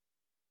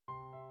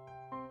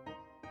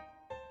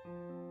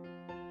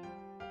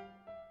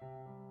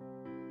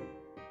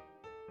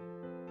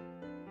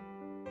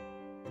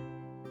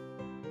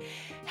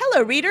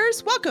Hello,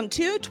 readers. Welcome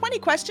to 20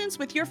 Questions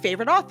with Your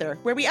Favorite Author,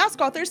 where we ask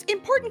authors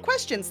important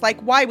questions like,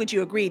 why would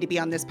you agree to be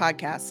on this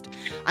podcast?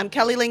 I'm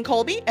Kelly Lynn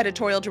Colby,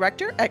 editorial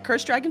director at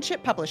Cursed Dragon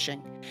Ship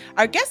Publishing.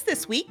 Our guest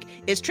this week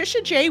is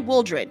Trisha J.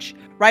 Wooldridge,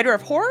 writer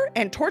of horror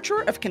and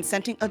torturer of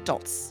consenting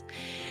adults.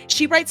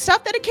 She writes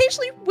stuff that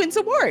occasionally wins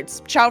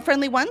awards,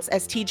 child-friendly ones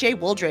as T.J.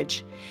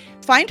 Wooldridge.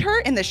 Find her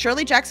in the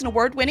Shirley Jackson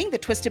Award-winning The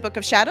Twisted Book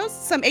of Shadows,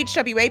 some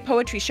HWA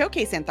Poetry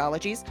Showcase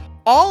anthologies,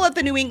 all of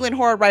the New England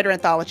Horror Writer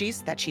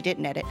anthologies that she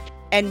didn't edit,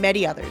 and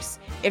many others.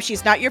 If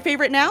she's not your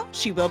favorite now,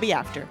 she will be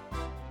after.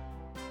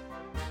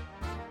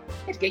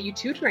 I had to get you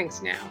 2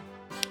 drinks now.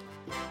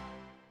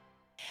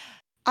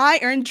 I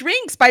earn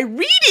drinks by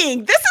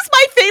reading. This is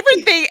my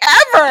favorite thing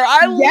ever.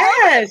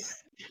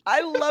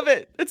 I love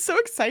it. It's so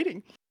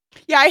exciting.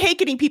 Yeah, I hate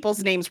getting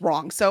people's names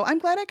wrong, so I'm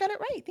glad I got it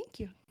right. Thank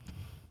you.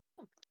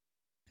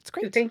 It's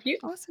great. Thank you.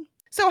 Awesome.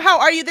 So how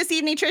are you this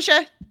evening,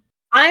 Trisha?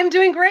 I'm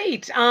doing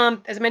great.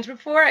 As I mentioned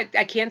before, I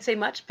can't say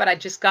much, but I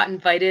just got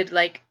invited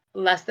like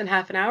less than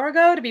half an hour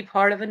ago to be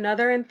part of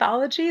another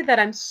anthology that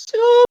I'm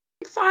so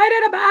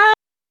excited about.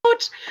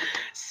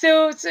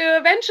 So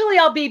eventually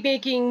I'll be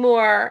making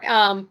more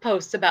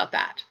posts about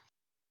that.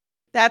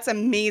 That's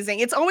amazing.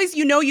 It's always,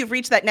 you've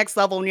reached that next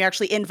level when you're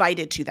actually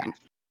invited to them.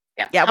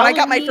 Yeah, when I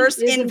got my first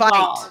invite.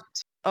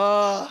 Involved.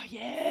 Oh,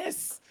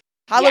 yes.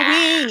 Halloween.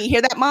 Yeah. You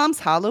hear that, moms?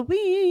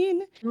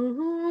 Halloween.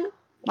 Mm-hmm.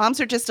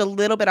 Moms are just a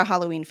little bit of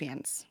Halloween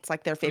fans. It's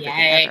like their favorite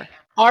thing ever.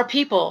 Our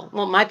people.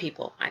 Well, my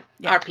people.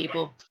 Our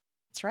people.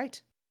 That's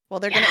right. Well,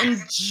 they're going to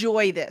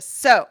enjoy this.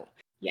 So,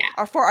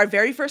 for our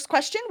very first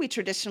question, we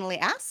traditionally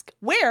ask,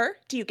 where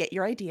do you get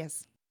your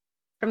ideas?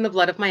 From the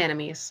blood of my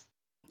enemies.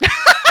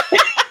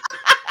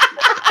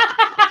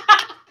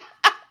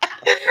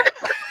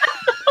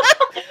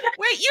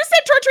 Wait, you said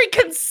torturing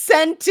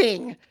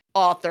consenting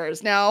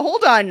authors. Now,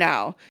 hold on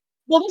now.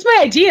 Well, those are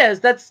my ideas.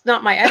 That's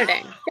not my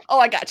editing. Oh,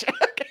 I gotcha.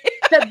 Okay.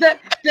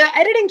 The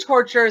editing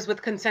tortures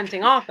with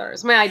consenting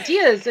authors. My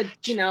ideas,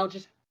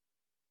 just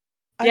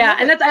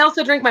and I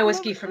also drink my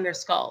whiskey from their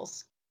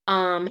skulls.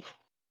 I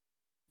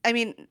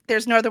mean,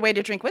 there's no other way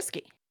to drink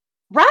whiskey.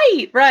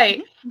 Right.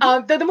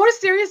 Mm-hmm. The more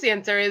serious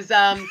answer is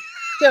so.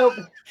 No,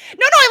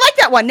 I like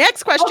that one.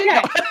 Next question.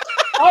 Okay. No.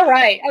 All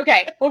right.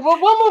 Okay. We'll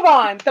move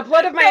on. The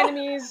blood of my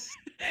enemies.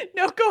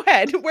 No, go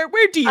ahead. Where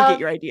do you get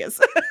your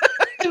ideas?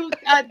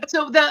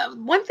 So the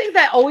one thing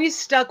that always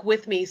stuck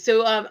with me.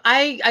 So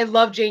I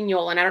love Jane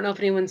Yolen. I don't know if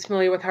anyone's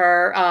familiar with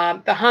her.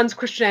 The Hans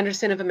Christian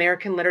Andersen of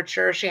American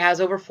literature. She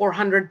has over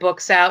 400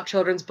 books out,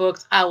 children's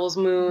books, Owls,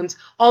 Moons,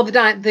 all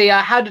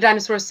the How Did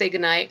Dinosaurs Say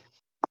Goodnight.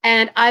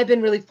 And I've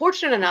been really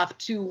fortunate enough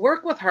to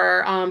work with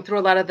her through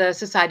a lot of the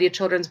Society of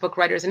Children's Book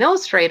Writers and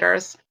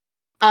Illustrators.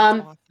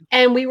 Awesome.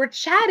 And we were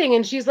chatting,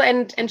 and she's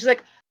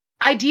like,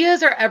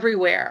 ideas are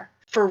everywhere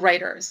for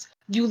writers.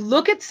 You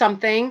look at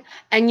something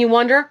and you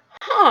wonder,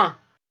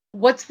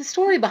 what's the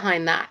story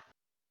behind that?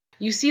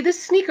 You see the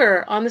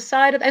sneaker on the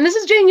side of, and this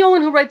is Jane Yolen,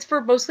 who writes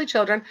for mostly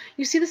children.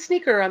 You see the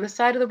sneaker on the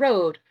side of the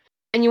road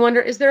and you wonder,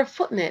 is there a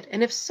foot in it?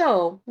 And if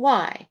so,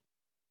 why?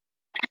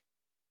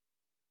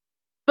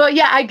 But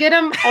yeah, I get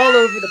them all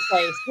over the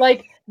place.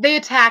 Like, they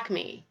attack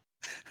me.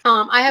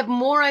 I have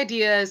more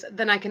ideas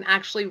than I can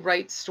actually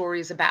write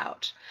stories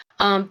about.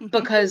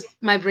 Because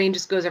my brain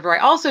just goes everywhere.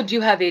 I also do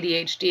have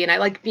ADHD, and I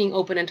like being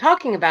open and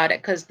talking about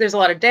it because there's a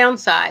lot of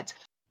downsides.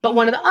 But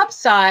one of the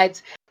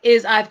upsides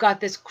is I've got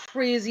this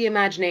crazy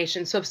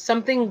imagination. So if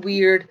something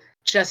weird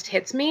just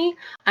hits me,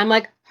 I'm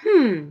like,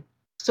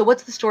 so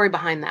what's the story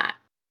behind that?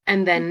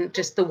 And then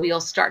just the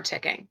wheels start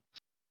ticking.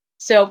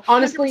 So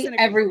honestly,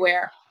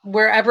 everywhere,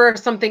 wherever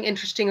something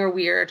interesting or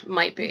weird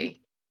might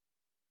be.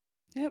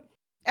 Yep.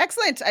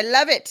 Excellent. I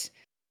love it.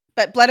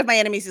 But Blood of My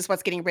Enemies is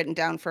what's getting written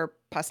down for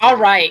posterity. All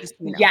right.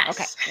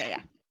 Yes. Okay.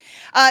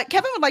 Yeah.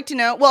 Kevin would like to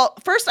know, well,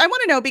 first I want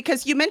to know,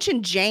 because you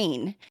mentioned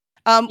Jane.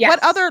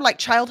 What other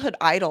childhood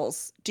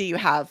idols do you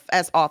have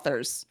as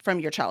authors from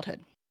your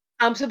childhood?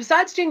 So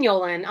besides Jane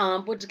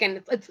Yolen, which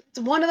again, it's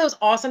one of those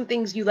awesome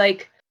things you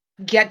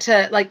get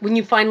to when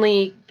you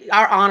finally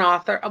are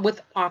on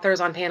with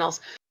authors on panels.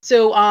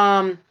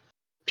 So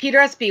Peter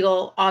S.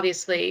 Beagle,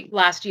 obviously,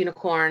 Last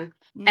Unicorn.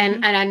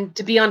 Mm-hmm. And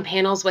to be on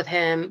panels with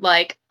him,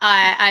 it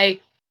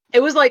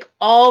was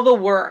all the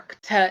work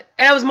and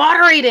I was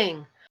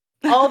moderating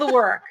all the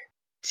work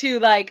to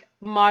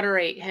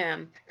moderate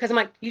him, because I'm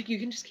like, you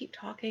can just keep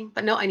talking,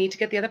 but no, I need to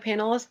get the other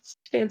panelists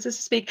chances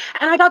to speak.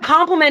 And I got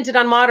complimented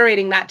on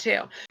moderating that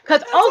too,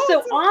 because also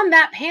awesome. On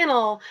that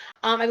panel,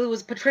 I believe it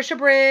was Patricia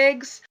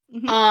Briggs,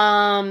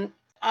 mm-hmm.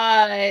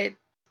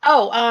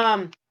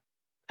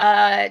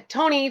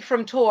 Tony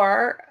from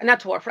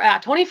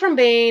Tony from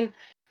Bane.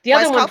 The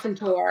other one from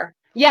Tor.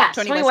 Yes,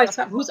 Tony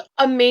Weisskopf, who's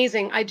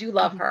amazing. I do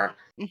love her.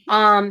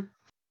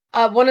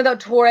 Mm-hmm. One of the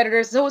Tor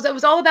editors. So it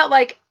was all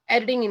about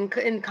editing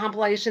and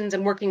compilations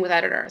and working with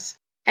editors.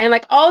 And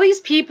all these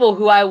people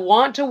who I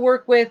want to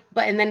work with,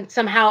 and then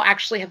somehow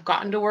actually have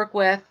gotten to work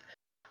with.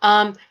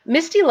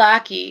 Misty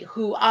Lackey,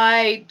 who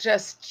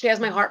she has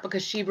my heart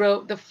because she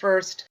wrote the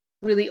first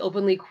really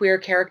openly queer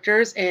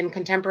characters in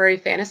contemporary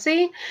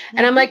fantasy. Mm-hmm.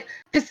 And I'm like,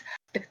 because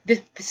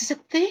this is a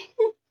thing.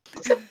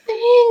 It's a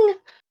thing.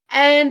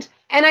 And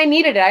I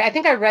needed it. I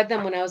think I read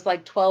them when I was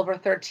like 12 or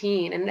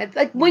 13. And it's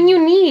like when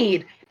you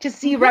need to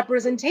see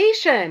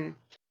representation.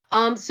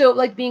 So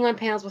like being on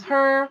panels with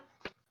her.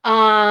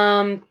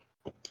 Margaret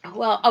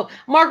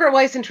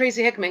Weiss and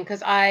Tracy Hickman,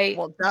 because I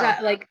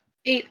like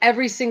ate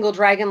every single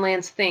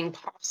Dragonlance thing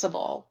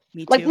possible.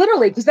 Me too. Like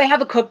literally, because they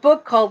have a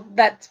cookbook called,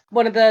 that's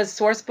one of the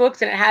source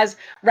books, and it has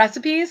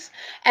recipes.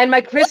 And my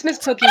Christmas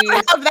cookies.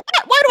 Why do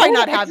I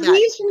not have that?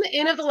 Leaves from the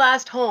Inn of the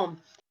Last Home.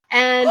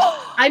 And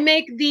I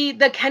make the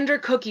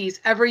Kender cookies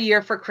every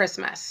year for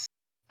Christmas.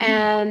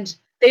 And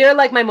they are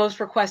like my most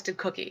requested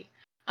cookie.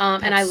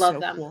 And I love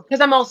them.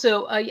 Because I'm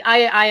also,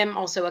 I am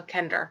also a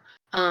Kender.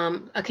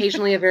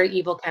 Occasionally a very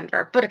evil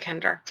Kender, but a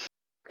Kender.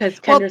 Because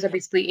Kenders are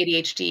basically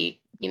ADHD,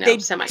 they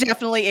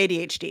definitely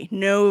ADHD.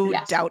 No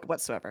doubt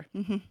whatsoever.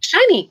 Mm-hmm.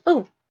 Shiny.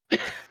 Oh.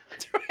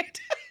 That's right.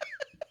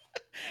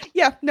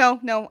 Yeah, no.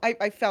 I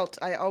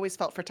always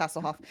felt for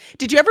Tasselhoff.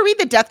 Did you ever read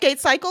the Deathgate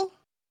Cycle?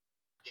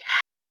 Yeah.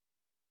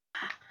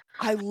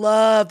 I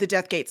love the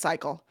Deathgate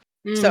Cycle.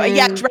 Mm-hmm. So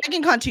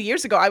DragonCon 2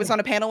 years ago, I was on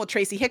a panel with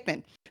Tracy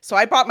Hickman. So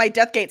I brought my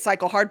Deathgate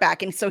Cycle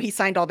hardback, and so he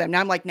signed all them.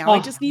 Now I'm like, I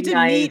just need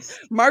to meet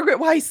Margaret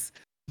Weiss.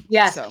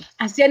 Yes. So.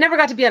 I never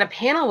got to be on a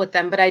panel with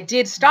them, but I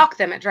did stalk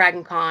them at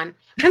DragonCon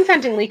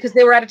consentingly because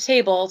they were at a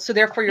table. So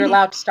therefore you're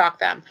allowed to stalk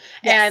them.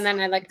 Yes. And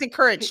then it's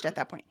encouraged at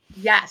that point.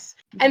 Yes.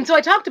 And so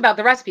I talked about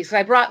the recipes because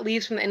I brought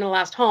leaves from the Inn of the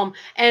Last Home,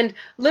 and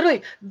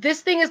literally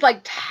this thing is like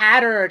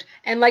tattered,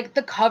 and like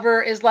the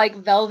cover is like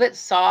velvet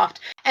soft,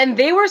 and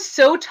they were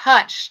so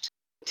touched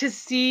to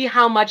see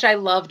how much I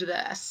loved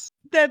this.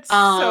 That's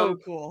so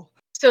cool.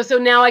 So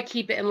now I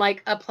keep it in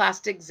like a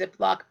plastic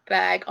Ziploc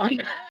bag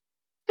on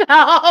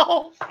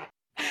now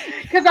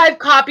because I've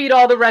copied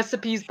all the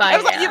recipes by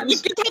hand. You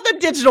can tell them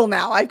digital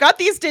now. I've got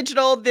these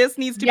digital. This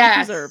needs to be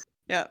preserved.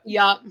 Yep.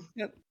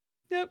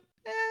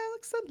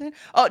 Looks something.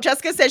 Oh,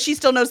 Jessica says she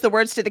still knows the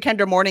words to the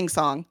Kender Morning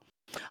song.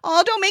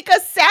 Oh, don't make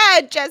us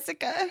sad,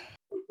 Jessica.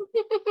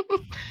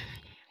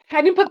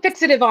 I didn't put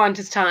fixative on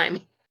this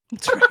time.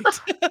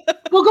 That's right.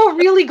 We'll go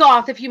really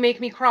goth if you make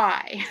me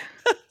cry.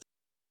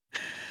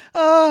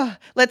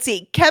 Let's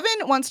see.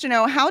 Kevin wants to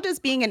know, how does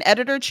being an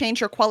editor change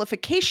your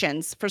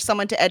qualifications for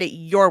someone to edit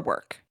your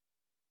work?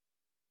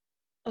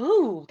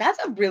 Oh,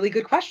 that's a really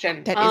good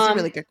question. That is a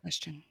really good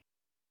question.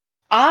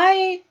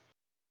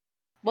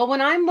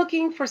 When I'm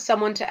looking for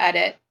someone to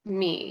edit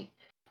me,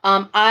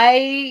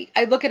 I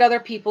look at other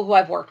people who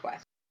I've worked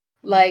with,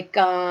 like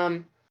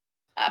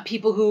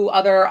people who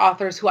other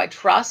authors who I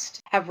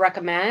trust have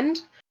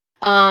recommend,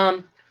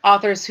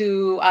 authors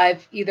who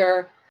I've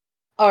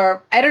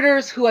or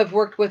editors who I've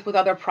worked with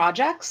other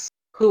projects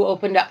who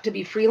opened up to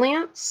be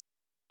freelance.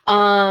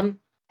 And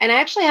I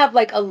actually have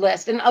like a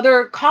list, and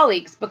other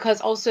colleagues,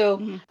 because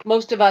also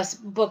most of us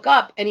book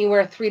up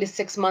anywhere 3 to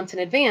 6 months in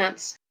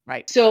advance.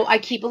 Right. So I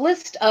keep a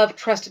list of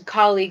trusted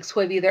colleagues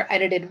who I've either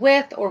edited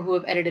with or who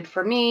have edited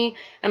for me.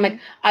 And I'm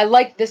like, I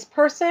like this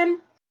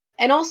person.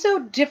 And also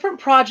different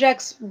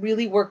projects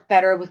really work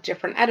better with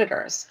different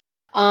editors.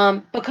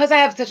 Because I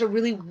have such a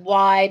really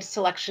wide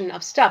selection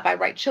of stuff. I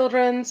write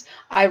children's,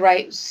 I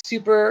write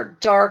super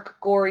dark,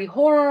 gory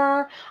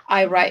horror,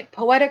 I write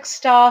poetic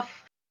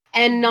stuff,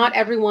 and not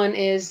everyone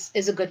is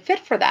a good fit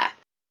for that.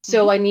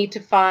 So I need to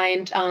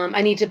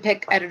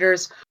pick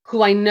editors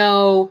who I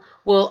know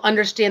will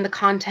understand the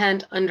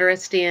content,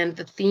 understand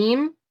the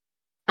theme.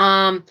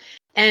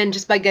 And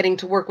just by getting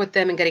to work with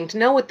them and getting to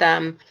know with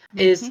them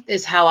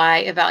is how I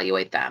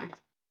evaluate them.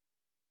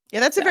 Yeah,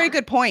 that's a very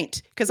good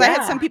point. Because I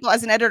had some people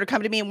as an editor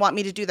come to me and want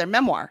me to do their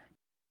memoir.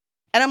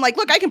 And I'm like,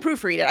 look, I can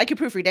proofread it. I can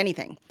proofread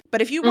anything.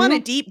 But if you want a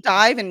deep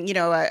dive and,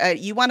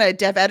 you want a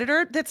dev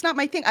editor, that's not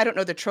my thing. I don't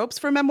know the tropes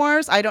for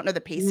memoirs. I don't know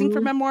the pacing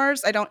for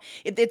memoirs.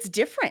 It's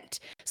different.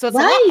 So it's a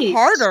lot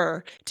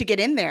harder to get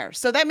in there.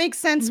 So that makes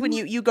sense when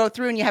you go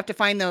through and you have to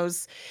find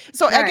those.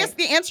 So I guess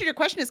the answer to your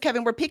question is,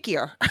 Kevin, we're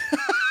pickier.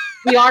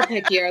 We are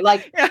pickier.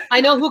 Like,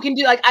 I know who can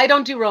do, like, I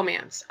don't do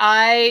romance.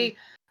 I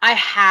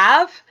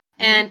have,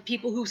 and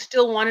people who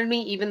still wanted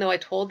me, even though I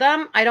told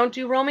them I don't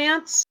do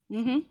romance.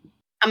 I'm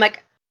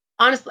like,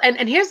 honestly,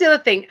 and here's the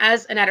other thing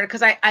as an editor,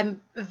 because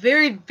I'm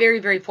very, very,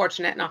 very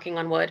fortunate, knocking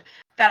on wood,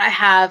 that I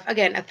have,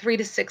 again, a 3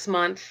 to 6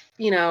 month,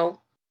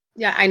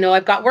 I know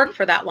I've got work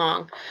for that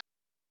long.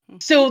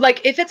 So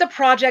like, if it's a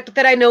project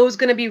that I know is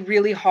going to be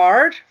really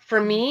hard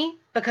for me,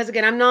 because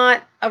again, I'm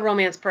not a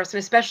romance person,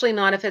 especially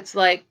not if it's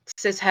like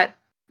cishet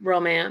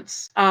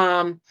romance.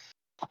 And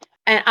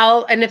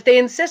if they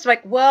insist,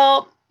 like,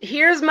 well,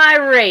 here's my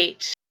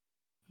rate.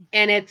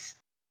 And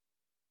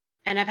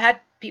I've had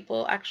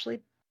people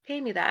actually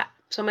pay me that.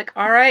 So I'm like,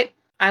 all right,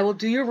 I will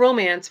do your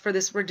romance for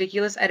this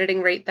ridiculous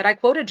editing rate that I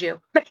quoted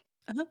you.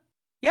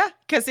 Yeah,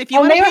 because if you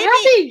want to pay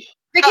me,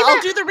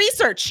 I'll do the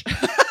research.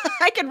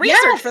 I can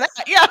research for that.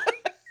 Yeah.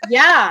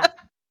 Yeah.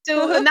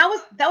 So and that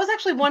was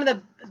actually one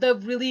of the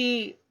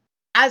really,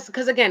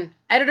 because again,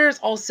 editors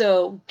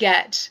also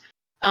get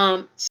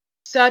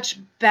such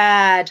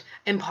bad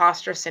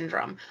imposter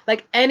syndrome.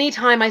 Like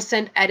anytime I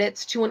send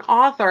edits to an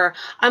author,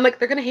 I'm like,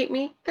 they're going to hate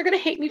me. They're going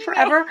to hate me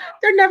forever.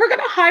 They're never going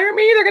to hire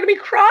me. They're going to be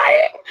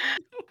crying.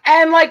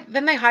 And like,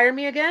 then they hire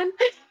me again.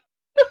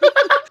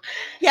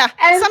 Yeah,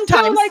 And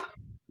sometimes. so like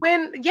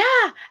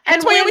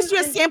That's why I always do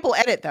a sample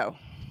edit though.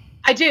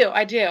 I do.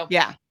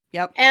 Yeah.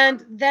 Yep.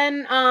 And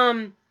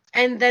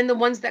then the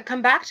ones that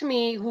come back to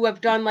me who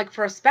have done like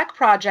for a spec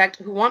project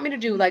who want me to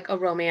do like a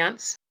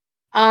romance,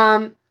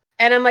 and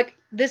I'm like,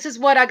 this is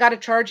what I got to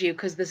charge you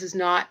because this is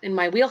not in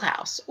my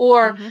wheelhouse.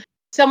 Or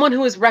someone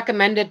who is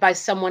recommended by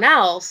someone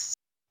else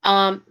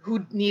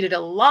who needs a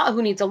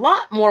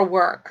lot more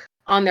work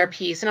on their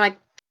piece, and I'm like,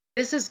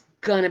 this is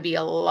gonna be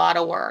a lot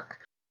of work.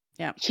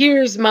 Yeah.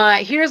 Here's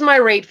my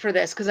rate for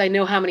this because I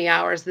know how many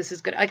hours this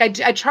is gonna. Like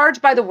I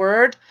charge by the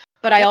word,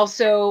 but I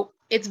also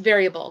it's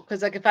variable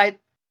because like if I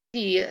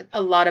see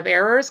a lot of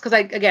errors, because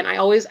I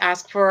always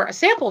ask for a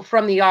sample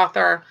from the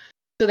author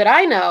so that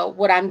I know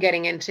what I'm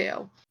getting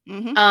into.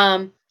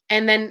 And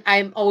then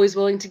I'm always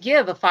willing to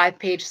give a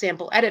 5-page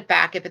sample edit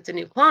back if it's a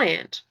new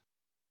client.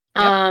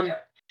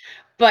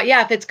 But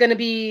yeah, if it's going to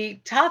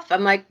be tough,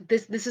 I'm like,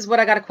 this is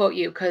what I got to quote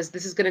you because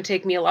this is going to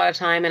take me a lot of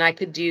time and I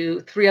could do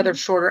 3 other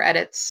shorter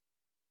edits.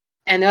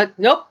 And they're like,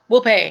 nope,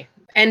 we'll pay.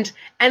 And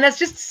that's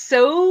just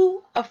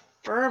so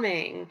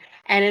affirming.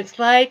 And it's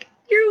like,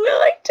 you're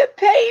willing to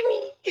pay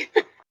me.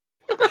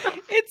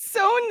 It's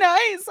so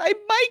nice. I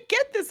might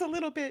get this a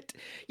little bit.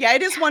 Yeah,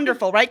 it is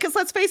wonderful, right? Because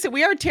let's face it,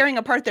 we are tearing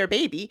apart their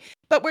baby,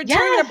 but we're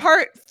tearing it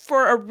apart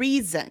for a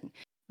reason.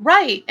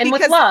 Right. And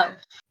with love.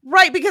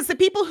 Right. Because the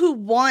people who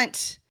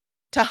want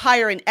to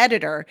hire an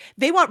editor,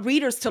 they want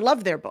readers to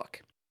love their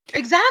book.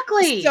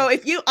 Exactly. So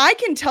I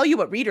can tell you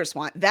what readers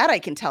want. That I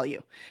can tell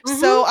you.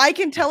 So I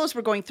can tell us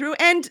we're going through.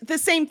 And the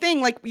same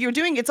thing, like you're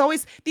doing, it's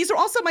always, these are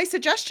also my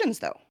suggestions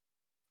though.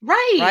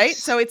 Right. Right.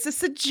 So it's a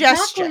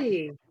suggestion.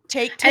 Exactly.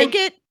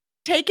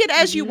 Take it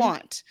as you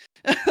want.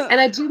 And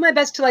I do my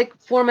best to like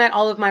format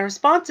all of my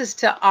responses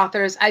to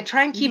authors. I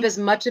try and keep as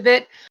much of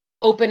it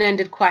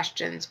open-ended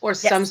questions or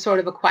some sort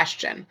of a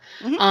question.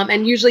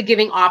 And usually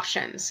giving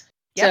options.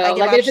 Yep, so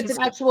like if it's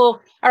an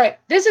actual, all right,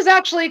 this is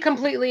actually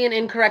completely an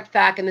incorrect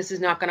fact and this is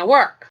not going to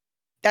work.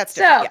 That's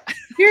so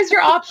here's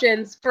your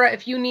options for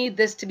if you need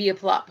this to be a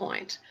plot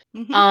point.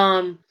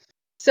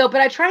 But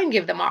I try and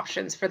give them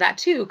options for that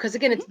too, because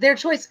again, it's their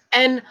choice.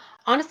 And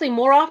honestly,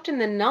 more often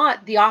than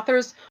not, the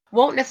authors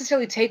won't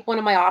necessarily take one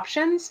of my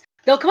options.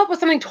 They'll come up with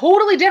something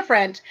totally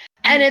different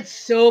and it's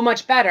so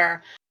much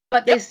better.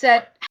 But they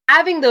said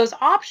having those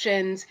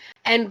options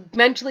and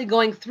mentally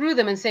going through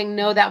them and saying,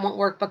 no, that won't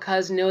work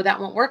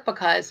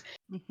because,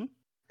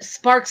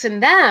 sparks in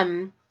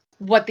them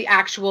what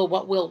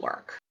will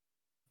work.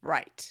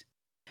 Right.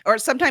 Or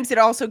sometimes it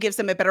also gives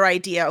them a better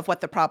idea of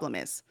what the problem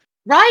is.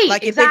 Right.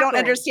 Like if they don't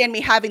understand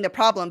me having the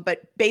problem,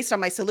 but based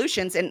on my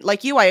solutions, and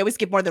like you, I always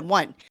give more than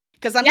one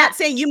because I'm not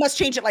saying you must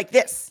change it like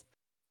this.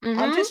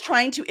 I'm just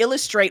trying to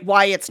illustrate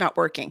why it's not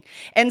working.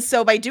 And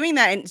so by doing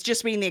that and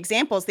just reading the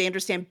examples, they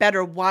understand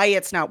better why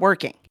it's not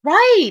working.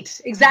 Right.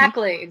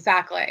 Exactly.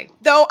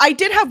 Though I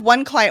did have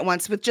one client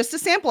once with just a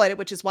sample edit,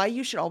 which is why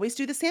you should always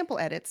do the sample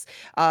edits.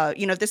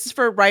 This is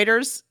for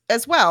writers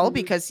as well,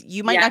 because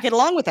you might not get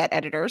along with that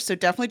editor. So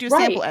definitely do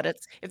sample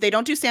edits. If they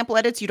don't do sample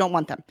edits, you don't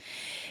want them.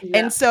 Yeah.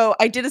 And so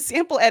I did a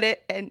sample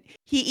edit and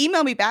he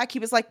emailed me back. He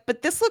was like,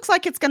 but this looks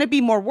like it's going to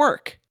be more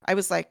work. I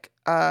was like,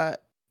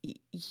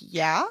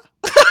 yeah.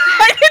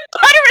 I didn't know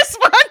how to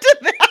respond to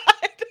that.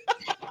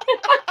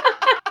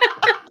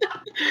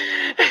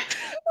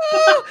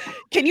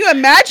 Can you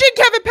imagine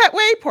Kevin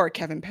Petway? Poor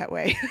Kevin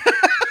Petway.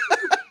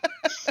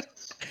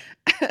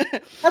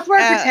 That's where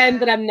I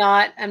pretend that I'm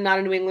not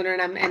a New Englander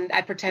and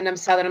I pretend I'm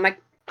Southern. I'm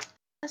like,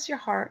 bless your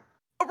heart.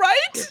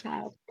 Right?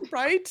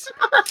 Right?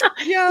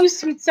 Yeah. You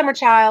sweet summer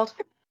child.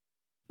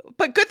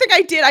 But good thing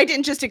I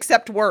didn't just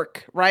accept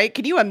work, right?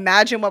 Can you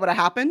imagine what would have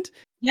happened?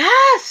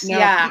 Yes. No.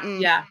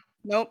 Yeah.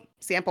 Nope.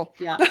 Sample.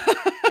 Yeah.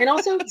 And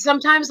also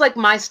sometimes like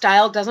my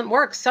style doesn't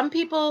work. Some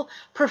people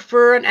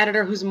prefer an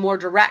editor who's more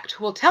direct,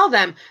 who will tell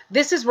them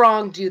this is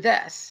wrong, do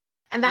this.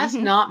 And that's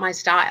not my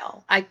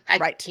style. I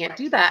can't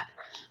do that.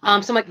 So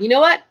I'm like, you know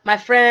what? My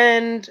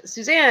friend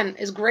Suzanne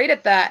is great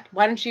at that.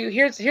 Why don't you,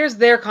 here's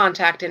their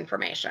contact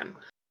information.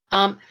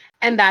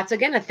 And that's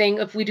again a thing.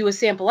 If we do a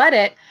sample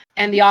edit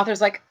and the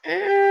author's like,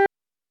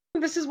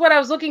 this is what I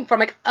was looking for. I'm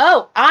like,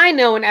 oh, I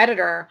know an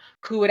editor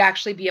who would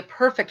actually be a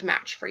perfect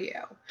match for you.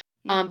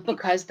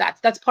 Because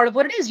that's part of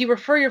what it is. You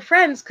refer your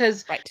friends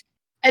because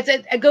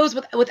it goes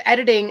with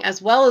editing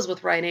as well as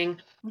with writing.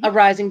 A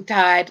rising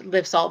tide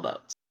lifts all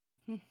boats.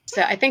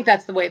 So I think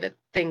that's the way the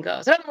thing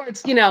goes. In other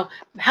words,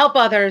 help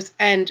others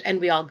and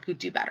we all could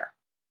do better.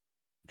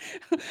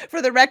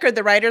 For the record,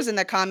 the writers in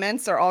the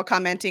comments are all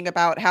commenting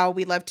about how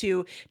we love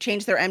to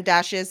change their em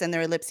dashes and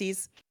their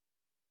ellipses.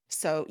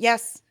 So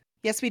yes,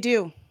 we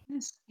do.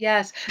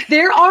 Yes.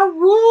 There are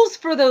rules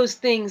for those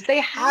things.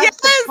 They have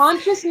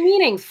subconscious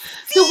meanings.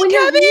 So when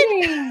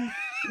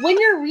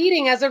you're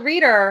reading as a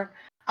reader,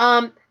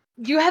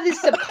 you have this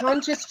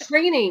subconscious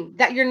training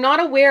that you're not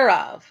aware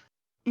of.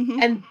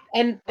 Mhm.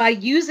 And by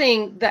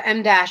using the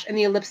em dash and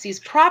the ellipses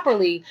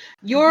properly,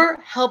 Mhm. you're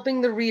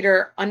helping the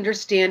reader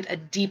understand a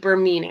deeper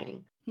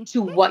meaning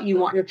to Mhm. what you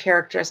want your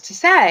characters to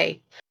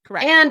say.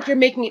 Correct. And you're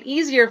making it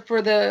easier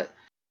for the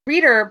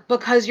reader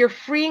because you're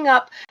freeing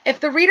up. If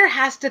the reader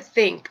has to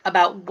think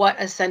about what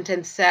a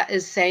sentence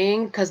is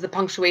saying because the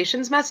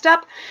punctuation's messed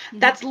up, Mhm.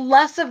 that's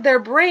less of their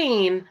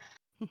brain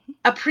Mhm.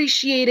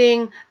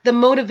 appreciating the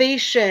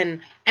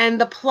motivation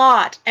and the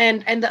plot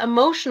and the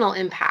emotional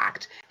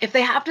impact. If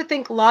they have to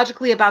think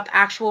logically about the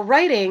actual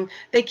writing,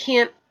 they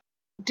can't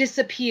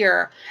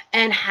disappear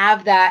and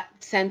have that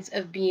sense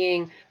of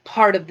being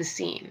part of the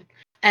scene.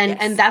 And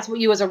Yes. that's what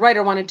you as a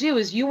writer want to do,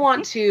 is you Mhm.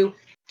 want to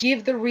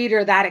give the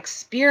reader that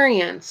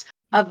experience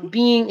Mhm. of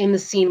being in the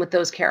scene with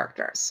those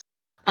characters.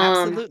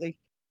 Um, Absolutely.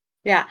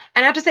 yeah,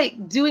 and I have to say,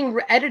 doing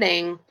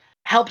editing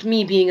helped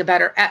me being a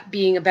better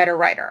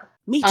writer.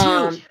 Me too.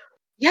 Um,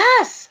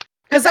 yes,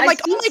 Because because I'm I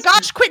like, oh see. my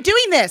gosh, quit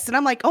doing this. And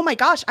I'm like, oh my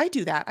gosh, I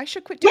do that. I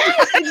should quit doing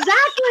Yes,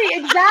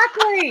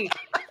 exactly,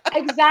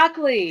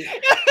 exactly.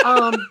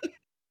 Um,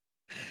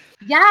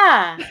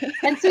 yeah,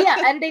 and so yeah,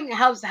 that. editing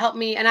help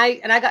me, and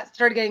I got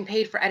started getting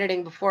paid for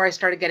editing before I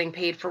started getting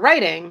paid for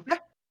writing. Yeah.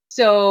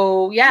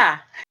 So yeah.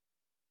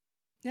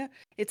 Yeah.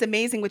 It's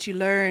amazing what you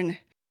learn.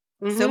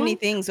 So many Mm-hmm.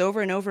 things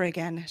over and over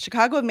again.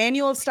 Chicago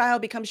Manual of Style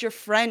becomes your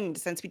friend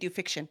since we do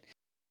fiction.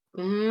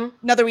 Mm-hmm.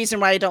 Another reason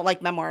why I don't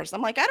like memoirs.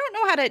 I'm like, I don't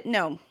know how to.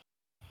 No.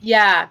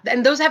 Yeah,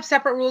 and those have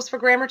separate rules for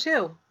grammar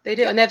too. They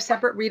do, Yep. and they have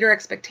separate reader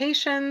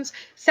expectations,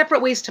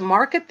 separate ways to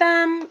market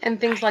them,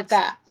 and things like Right.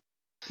 that.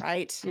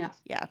 Right. Yeah,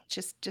 Yeah.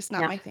 Just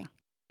not yeah, my thing.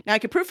 Now I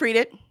could proofread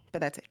it, but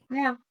that's it.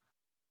 yeah.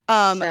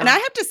 And I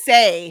So have to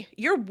say,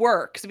 your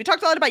work, so we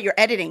talked a lot about your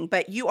editing,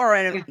 but you are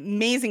an yeah.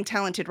 amazing,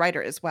 talented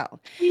writer as well.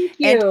 Thank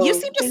And you you,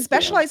 seem to thank you,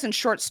 specialize in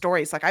short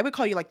stories. Like I would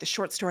call you like the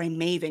short story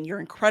maven. You're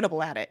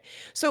incredible at it.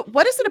 So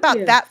what is it thank about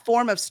you. that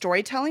form of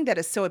storytelling that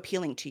is so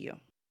appealing to you?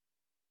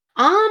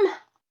 Um,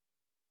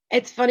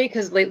 it's funny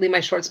because lately my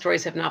short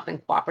stories have not been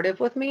cooperative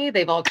with me.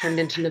 They've all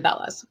turned into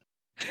novellas.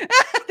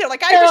 They're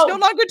like, I wish no So,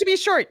 longer to be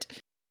short.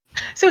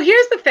 so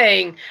here's the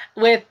thing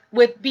with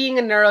being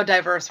a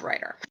neurodiverse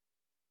writer.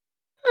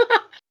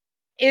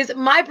 Is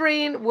my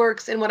brain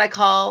works in what I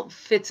call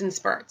fits and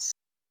spurts.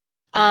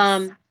 Yes.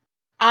 Um,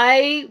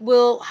 I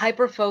will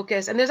hyper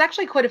focus, and there's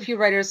actually quite a few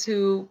writers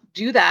who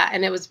do that,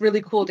 and it was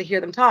really cool to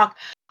hear them talk.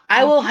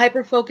 I will Mhm.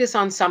 hyper focus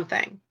on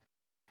something,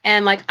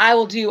 and like I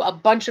will do a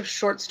bunch of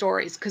short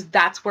stories because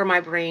that's where my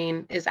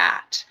brain is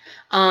at.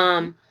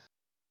 Mhm.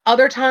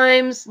 Other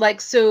times,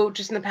 like so,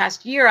 just in the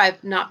past year,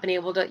 I've not been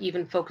able to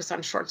even focus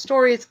on short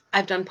stories.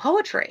 I've done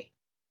poetry.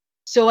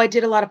 So I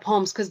did a lot of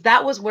poems because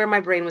that was where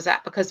my brain was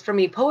at. Because for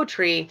me,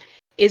 poetry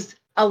is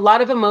a lot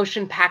of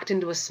emotion packed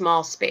into a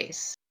small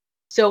space.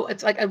 So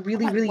it's like a Oh,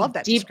 really, I love really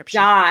that deep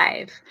description.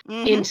 dive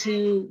Mhm.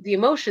 into the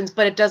emotions,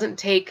 but it doesn't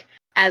take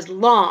as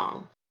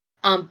long.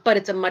 But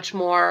it's a much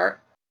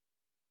more,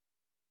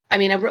 I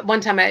mean,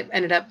 one time I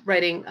ended up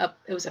writing up,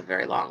 it was a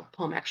very long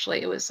poem,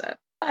 actually. It was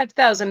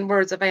 5,000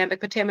 words of iambic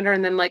pentameter.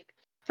 And then, like,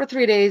 for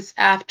 3 days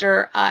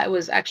after, I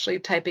was actually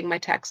typing my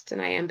texts in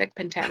iambic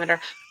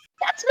pentameter.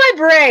 That's my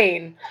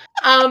brain.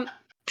 Um,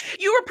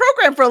 You were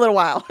programmed for a little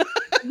while.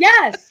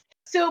 yes.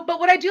 So, but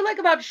what I do like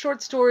about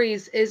short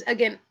stories is,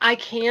 again, I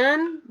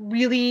can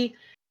really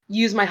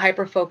use my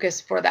hyper focus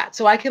for that.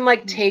 So I can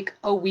like Mhm. take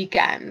a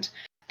weekend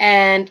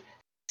and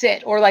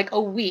sit, or like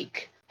a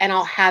week, and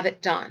I'll have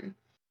it done.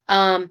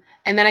 And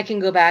then I can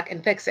go back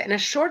and fix it. And a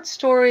short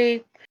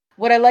story,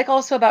 what I like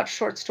also about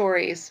short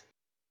stories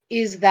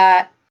is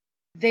that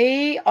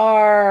they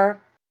are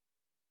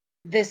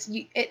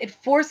it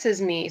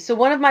forces me. So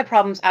one of my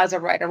problems as a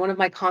writer, one of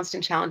my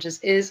constant challenges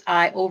is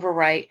I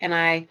overwrite,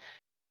 and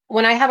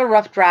when I have a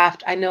rough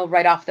draft, I know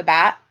right off the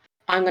bat,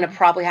 I'm going to Mhm.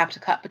 probably have to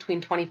cut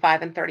between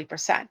 25 and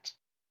 30%.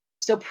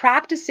 So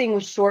practicing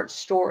with short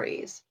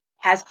stories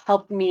has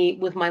helped me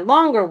with my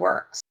longer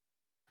works,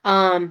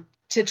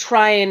 to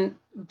try and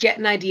get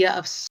an idea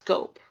of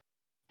scope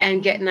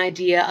and get Mhm. an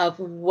idea of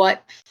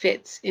what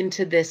fits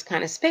into this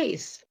kind of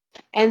space.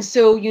 And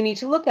so you need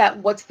to look at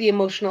what's the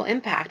emotional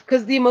impact,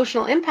 because the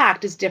emotional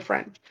impact is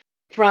different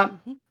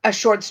from Mhm. a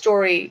short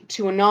story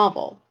to a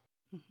novel.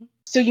 Mhm.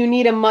 So you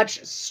need a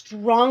much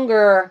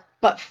stronger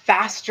but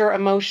faster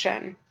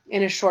emotion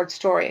in a short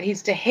story. It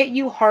needs to hit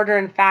you harder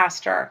and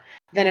faster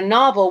than a Mhm.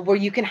 novel, where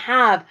you can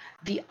have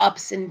the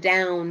ups and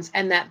downs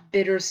and that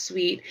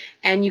bittersweet,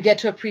 and you get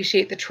to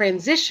appreciate the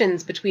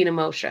transitions between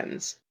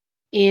emotions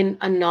in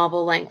a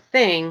novel length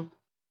thing.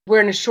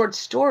 Where in a short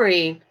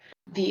story,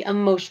 the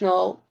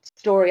emotional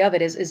story of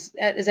it is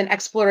an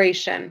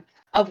exploration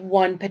of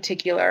one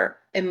particular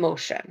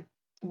emotion,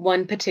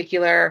 one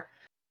particular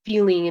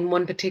feeling, in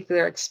one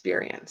particular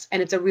experience.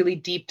 And it's a really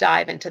deep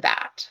dive into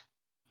that.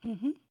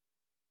 Mhm.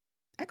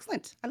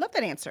 Excellent. I love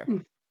that answer.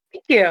 Mm,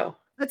 thank you.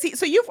 Let's see.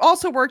 So you've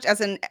also worked as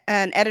an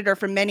editor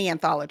for many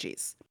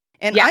anthologies.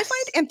 And I find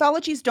Yes.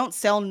 anthologies don't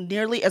sell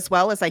nearly as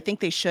well as I think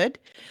they should.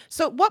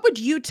 So what would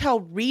you tell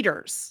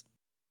readers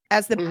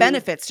as the Mhm.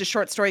 benefits to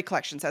short story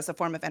collections as a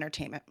form of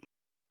entertainment?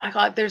 I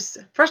thought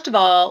first of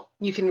all,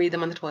 you can read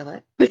them on the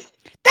toilet.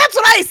 That's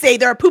what I say.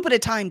 They're a poop at a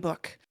time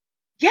book.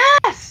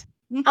 Yes.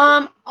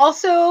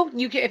 Also,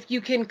 if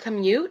you can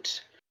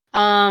commute,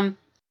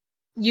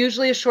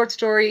 usually a short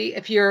story,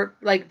 if you're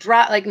like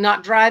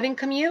not driving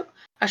commute,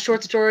 a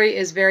short story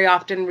is very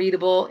often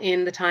readable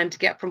in the time to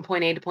get from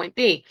point A to point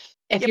B.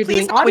 If you're please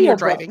doing not when you're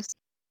driving.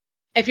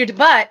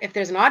 But if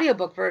there's an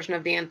audiobook version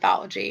of the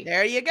anthology,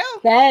 there you go.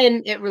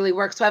 Then it really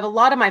works. So I have a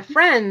lot of my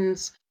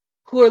friends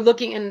who are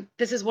looking, and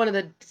this is one of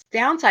the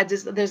downsides,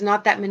 is that there's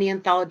not that many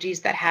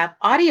anthologies that have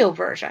audio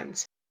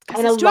versions.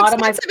 And it's too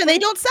expensive and they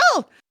don't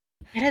sell.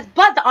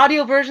 But the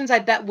audio versions I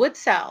bet would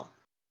sell.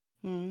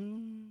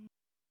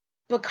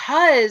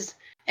 Because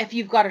if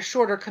you've got a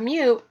shorter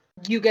commute,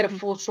 you get a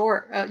full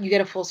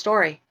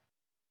story.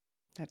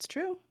 That's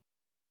true.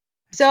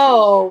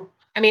 So,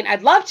 I mean,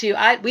 I'd love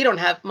to. We don't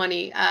have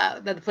money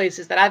the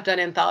places that I've done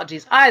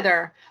anthologies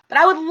either, but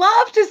I would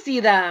love to see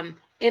them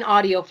in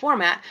audio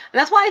format. And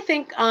that's why I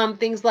think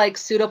things like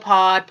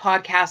Pseudopod,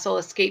 Podcastle,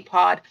 Escape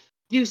Pod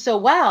do so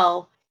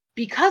well,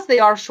 because they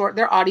are short.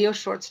 They're audio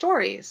short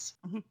stories.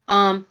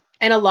 And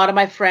a lot of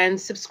my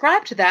friends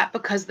subscribe to that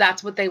because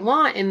that's what they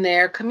want in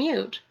their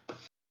commute.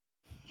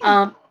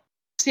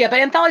 So yeah, but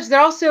anthologies, they're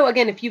also,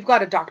 again, if you've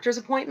got a doctor's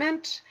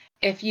appointment,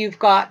 if you've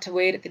got to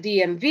wait at the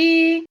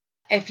DMV,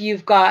 if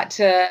you've got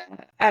to,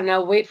 I don't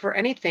know, wait for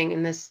anything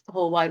in this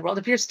whole wide world,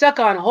 if you're stuck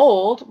on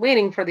hold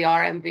waiting for the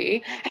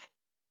RMV,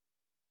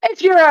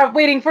 if you're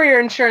waiting for your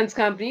insurance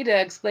company to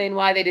explain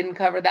why they didn't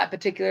cover that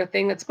particular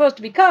thing that's supposed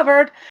to be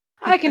covered,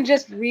 I can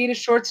just read a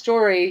short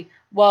story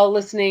while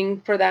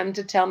listening for them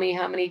to tell me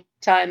how many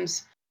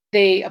times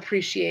they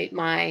appreciate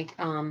my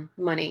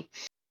money.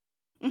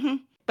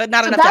 But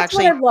not enough to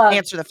actually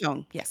answer the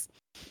phone. Yes.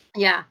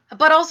 Yeah.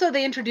 But also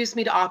they introduced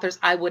me to authors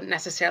I wouldn't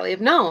necessarily have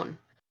known.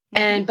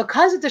 And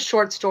because it's a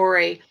short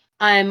story,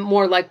 I'm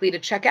more likely to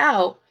check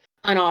out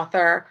an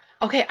author.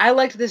 Okay, I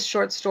liked this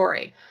short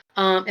story.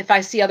 If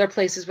I see other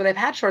places where they've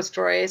had short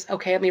stories,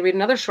 okay, let me read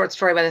another short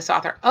story by this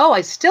author. Oh,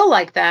 I still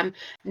like them.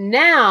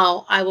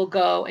 Now I will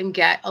go and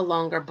get a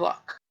longer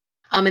book.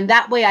 And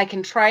that way I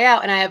can try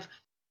out, and I have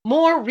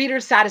more reader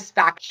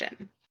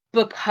satisfaction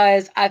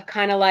because I've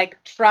kind of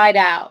like tried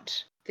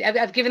out.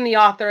 I've given the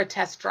author a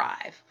test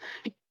drive.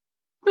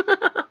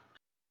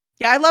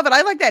 Yeah, I love it.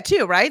 I like that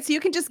too, right? So you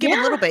can just give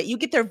a little bit. You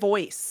get their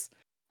voice.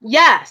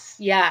 Yes.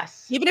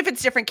 Even if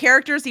it's different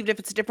characters, even if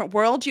it's a different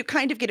world, you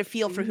kind of get a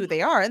feel for who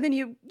they are, and then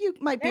you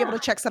might be able to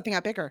check something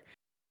out bigger.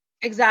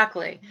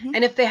 Exactly.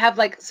 And if they have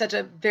like such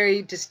a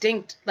very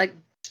distinct, like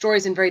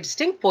stories in very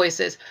distinct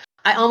voices,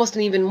 I almost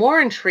am even more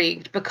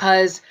intrigued,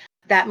 because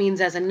that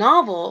means as a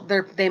novel,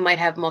 they might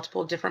have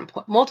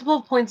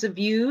multiple points of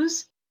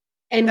views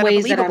in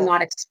ways that I'm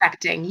not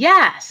expecting.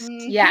 Yes.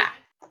 Yeah.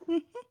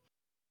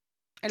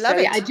 I love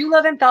it. Yeah, I do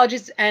love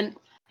anthologies. And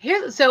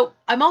so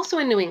I'm also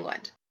in New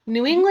England.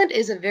 New England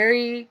is a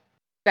very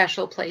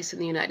special place in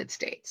the United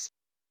States.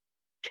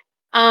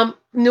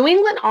 New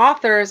England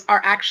authors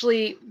are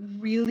actually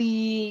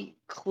really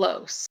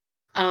close.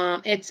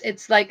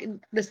 It's like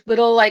this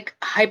little like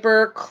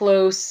hyper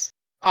close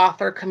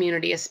author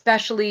community,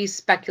 especially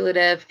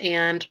speculative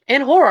and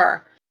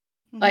horror.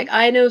 Like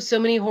I know so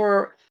many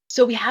horror.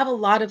 So we have a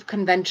lot of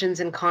conventions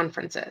and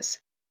conferences.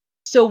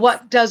 So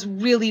what does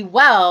really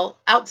well,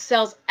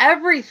 outsells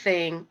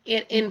everything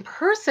in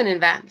in-person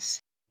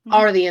events,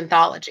 are the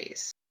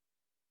anthologies.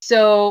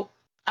 So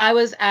I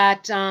was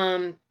at,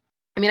 I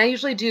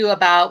usually do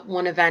about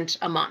one event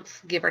a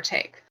month, give or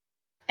take.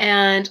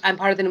 And I'm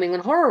part of the New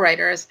England Horror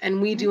Writers,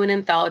 and we do an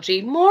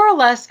anthology more or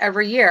less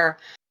every year.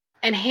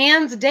 And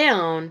hands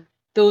down,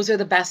 those are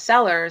the best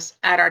sellers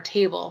at our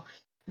table.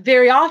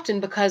 Very often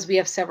because we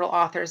have several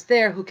authors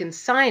there who can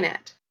sign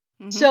it.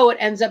 So it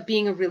ends up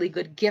being a really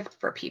good gift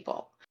for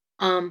people.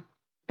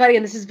 But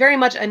again, this is very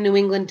much a New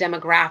England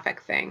demographic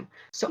thing.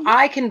 So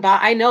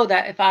I know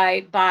that if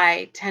I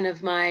buy 10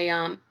 of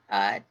my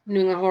New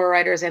England Horror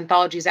Writers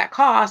anthologies at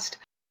cost,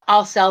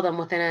 I'll sell them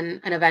within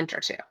an event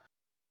or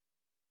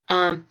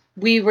two.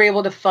 We were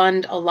able to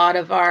fund a lot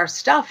of our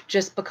stuff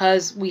just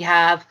because we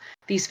have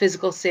these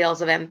physical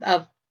sales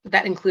of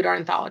that include our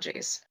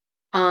anthologies.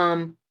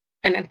 And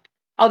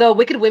although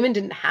Wicked Women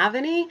didn't have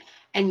any,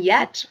 and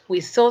yet we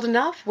sold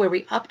enough where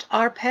we upped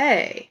our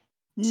pay.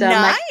 So nice.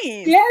 I'm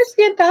like, yes,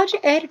 the anthology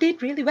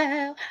edited really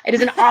well. It is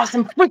an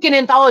awesome freaking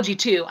anthology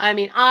too. I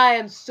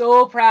am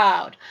so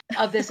proud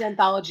of this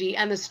anthology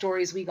and the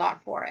stories we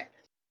got for it.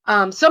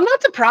 So I'm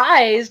not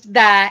surprised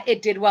that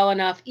it did well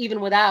enough, even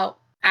without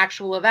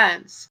actual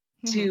events,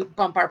 to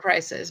bump our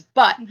prices.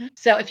 But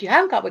so if you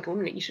haven't got Wicked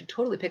Women, you should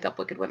totally pick up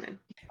Wicked Women.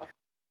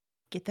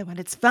 Get that one.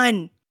 It's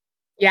fun.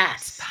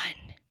 Yes. It's fun.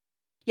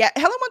 Yeah.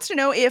 Helen wants to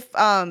know if,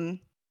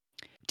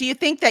 do you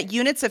think that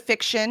units of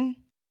fiction,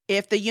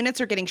 if the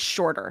units are getting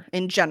shorter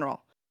in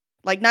general,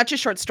 like not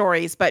just short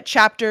stories, but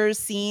chapters,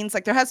 scenes,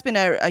 like there has been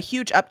a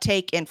huge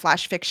uptake in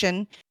flash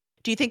fiction.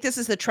 Do you think this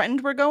is the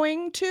trend we're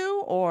going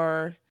to,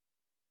 or?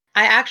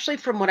 I actually,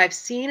 from what I've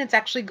seen, it's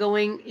actually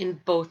going in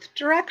both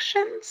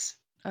directions.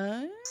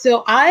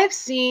 So I've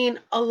seen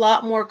a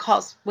lot more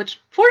calls, which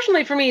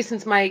fortunately for me,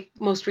 since my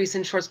most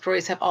recent short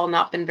stories have all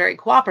not been very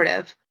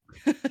cooperative,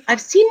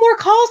 I've seen more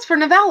calls for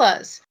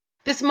novellas.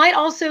 This might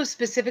also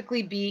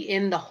specifically be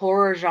in the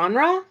horror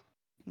genre.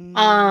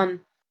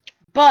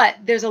 But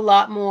there's a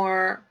lot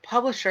more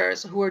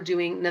publishers who are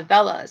doing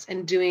novellas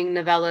and doing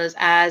novellas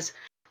as,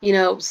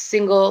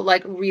 single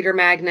like reader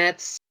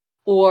magnets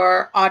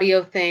or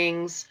audio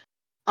things.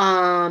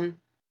 Tor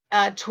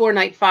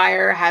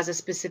Nightfire has a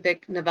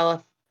specific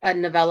novella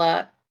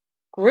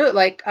group,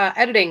 like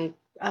editing.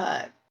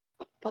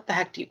 What the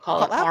heck do you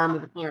call it? Call out? Arm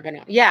of the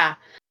Morgan. Yeah.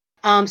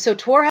 So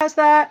Tor has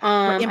that.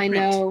 I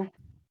know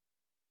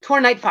Tor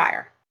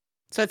Nightfire.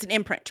 So it's an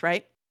imprint,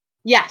 right?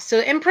 Yeah.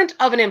 So imprint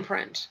of an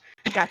imprint.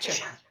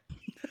 Gotcha.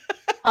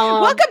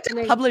 Welcome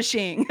to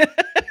publishing.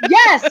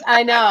 Yes,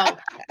 I know.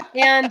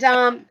 And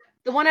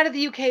the one out of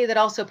the UK that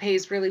also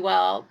pays really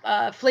well,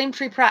 Flame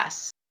Tree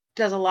Press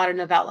does a lot of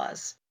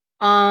novellas.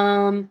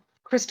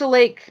 Crystal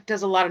Lake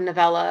does a lot of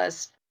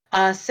novellas.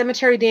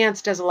 Cemetery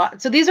Dance does a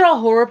lot. So these are all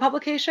horror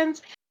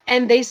publications,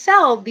 and they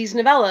sell these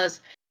novellas,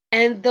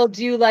 and they'll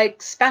do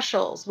like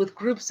specials with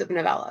groups of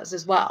novellas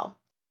as well.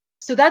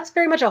 So that's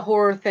very much a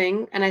horror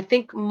thing, and I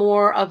think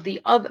more of the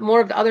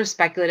other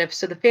speculative.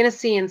 So the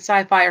fantasy and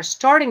sci-fi are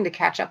starting to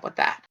catch up with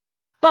that.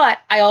 But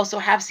I also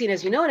have seen,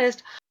 as you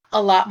noticed,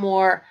 a lot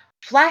more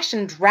flash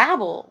and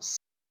drabbles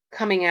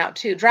coming out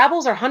too.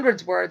 Drabbles are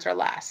hundreds words or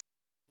less.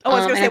 Oh, I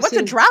was going to say, what's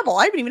a drabble?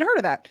 I haven't even heard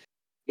of that.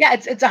 Yeah,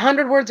 it's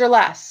 100 words or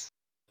less.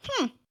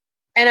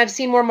 And I've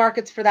seen more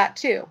markets for that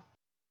too.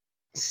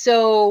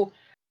 So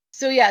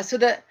I've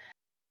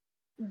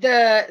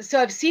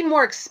seen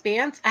more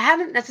expanse. I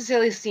haven't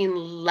necessarily seen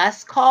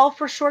less call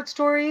for short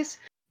stories,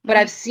 but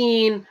I've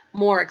seen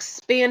more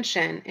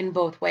expansion in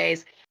both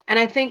ways. And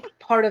I think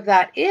part of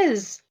that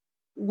is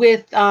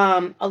with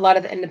a lot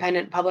of the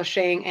independent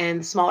publishing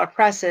and smaller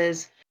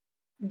presses,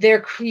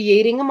 they're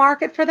creating a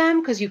market for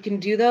them because you can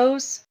do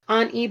those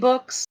on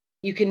ebooks.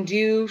 You can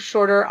do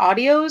shorter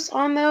audios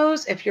on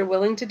those if you're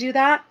willing to do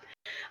that.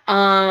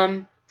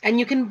 And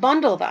you can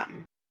bundle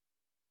them.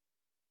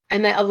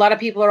 And that a lot of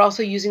people are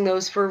also using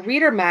those for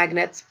reader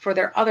magnets for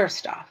their other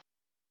stuff.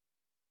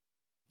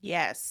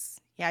 Yes.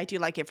 Yeah, I do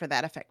like it for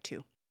that effect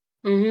too.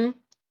 Mm-hmm.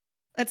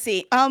 Let's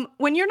see.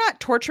 When you're not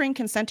torturing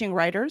consenting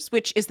writers,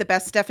 which is the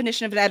best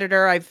definition of an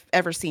editor I've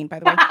ever seen, by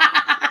the way,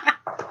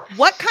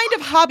 what kind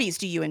of hobbies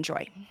do you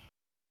enjoy?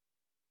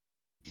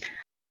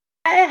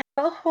 I have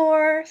a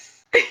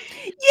horse.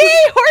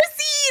 Yay,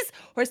 horsies!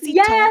 Horsey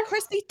talk,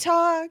 horsey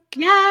talk.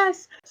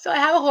 Yes. So I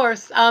have a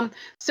horse.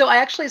 So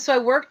I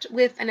worked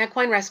with an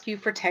equine rescue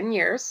for 10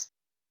 years.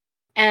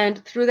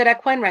 And through that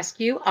equine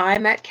rescue, I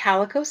met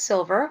Calico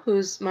Silver,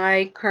 who's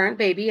my current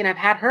baby, and I've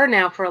had her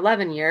now for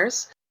 11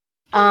 years.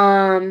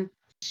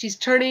 She's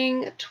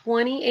turning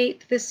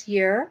 28 this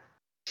year.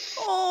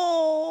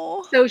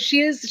 Oh. So she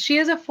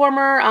is a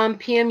former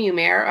PMU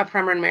mare, a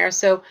Premarin mare.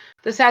 So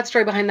the sad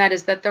story behind that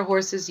is that their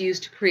horses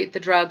used to create the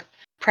drug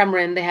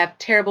Premarin. They have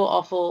terrible,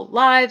 awful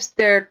lives.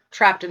 They're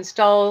trapped in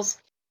stalls.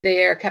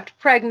 They are kept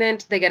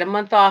pregnant. They get a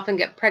month off and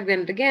get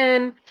pregnant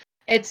again.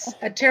 It's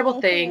a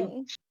terrible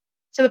thing.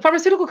 So the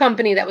pharmaceutical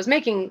company that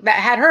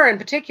had her in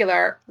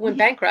particular went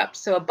bankrupt.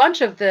 So a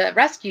bunch of the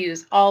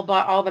rescues all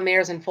bought all the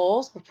mares and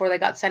foals before they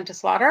got sent to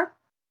slaughter.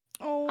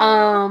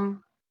 Oh.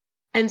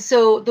 And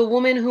so the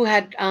woman who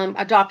had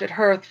adopted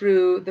her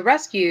through the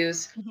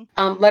rescues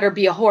let her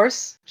be a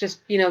horse,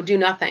 just, do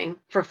nothing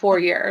for 4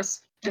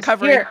 years.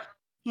 Recovery.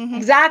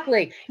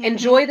 Exactly.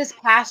 Enjoy this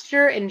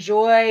pasture.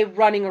 Enjoy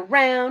running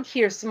around.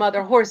 Here's some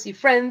other horsey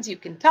friends you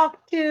can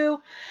talk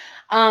to.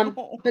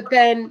 But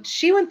then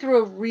she went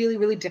through a really,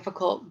 really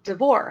difficult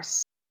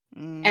divorce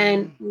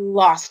and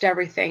lost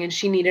everything. And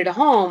she needed a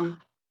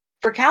home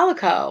for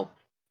Calico.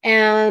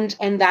 And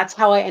that's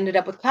how I ended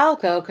up with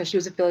Calico, because she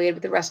was affiliated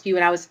with the rescue.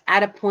 And I was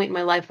at a point in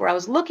my life where I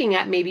was looking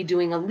at maybe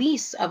doing a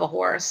lease of a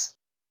horse.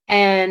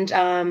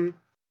 And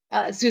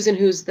Susan,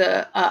 who's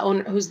the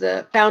owner, who's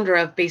the founder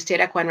of Bay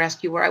State Equine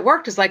Rescue, where I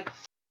worked, is like,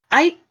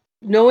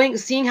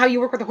 seeing how you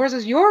work with the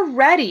horses, you're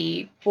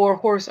ready for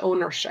horse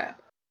ownership.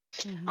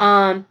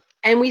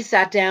 And we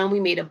sat down, we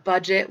made a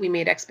budget, we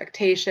made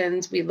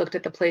expectations, we looked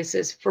at the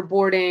places for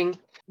boarding.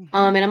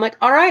 And I'm like,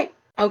 all right,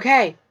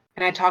 okay.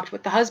 And I talked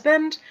with the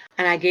husband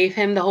and I gave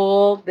him the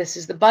whole, this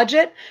is the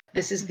budget.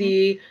 This is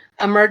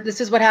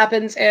this is what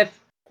happens if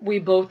we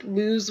both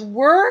lose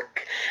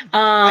work.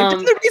 I did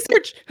the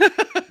research.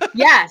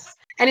 Yes.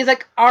 And he's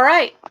like, all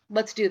right,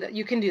 let's do that.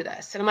 You can do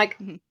this. And I'm like,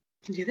 you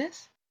can do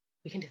this?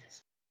 We can do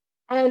this.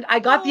 And I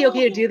got the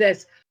okay to do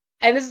this.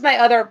 And this is my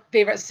other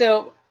favorite.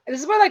 So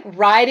this is where like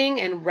riding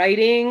and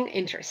writing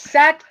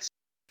intersect.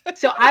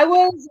 So I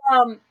was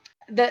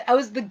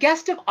the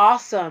guest of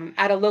awesome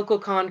at a local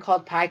con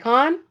called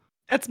PyCon.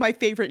 That's my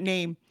favorite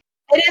name.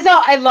 It is.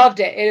 I loved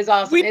it. It is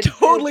awesome. We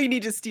totally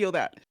need to steal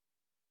that.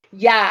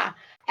 Yeah.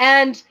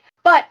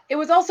 But it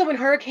was also when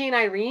Hurricane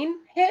Irene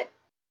hit.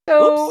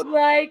 So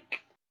like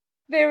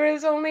there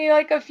was only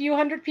like a few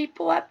hundred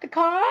people at the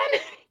con.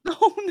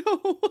 Oh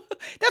no.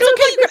 That's It was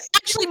okay. like You could this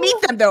actually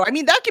meet them though. I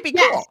mean, that could be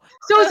Yes. cool.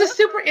 So it was a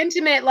super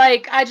intimate,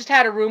 like I just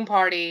had a room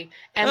party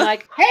and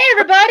like, hey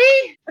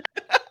everybody.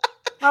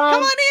 Come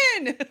Um,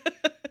 on in.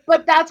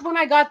 but that's when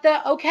I got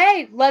the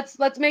okay, let's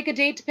make a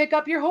date to pick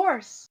up your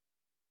horse.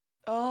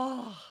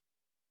 Oh,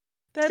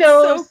 that's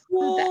So, so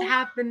so that cool.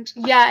 happened.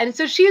 Yeah, and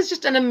so she is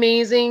just an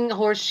amazing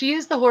horse. She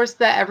is the horse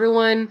that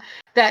everyone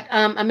that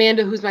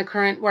Amanda, who's my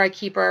current where I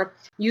keep her,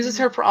 uses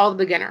her for all the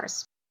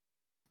beginners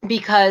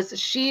because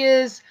she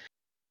is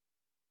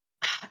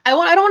I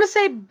don't want to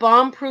say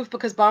bomb proof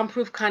because bomb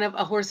proof kind of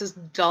a horse is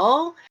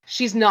dull.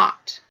 She's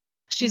not.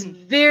 She's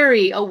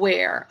very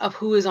aware of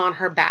who is on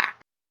her back.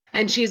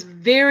 And she's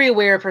very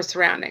aware of her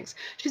surroundings.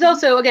 She's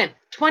also again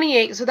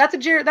 28, so that's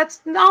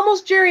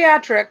almost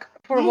geriatric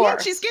for a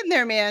horse. She's getting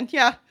there, man.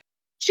 Yeah.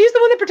 She's the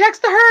one that protects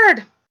the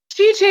herd.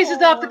 She chases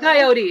off the Aw.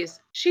 coyotes.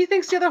 She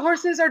thinks the other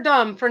horses are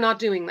dumb for not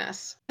doing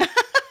this.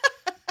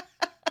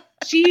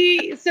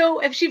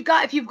 If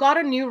you've got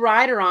a new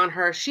rider on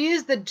her, she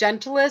is the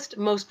gentlest,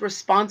 most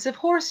responsive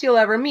horse you'll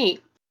ever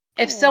meet.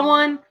 If Aw.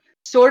 someone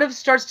sort of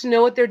starts to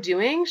know what they're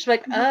doing, she's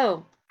like,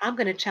 "Oh, I'm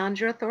going to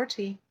challenge your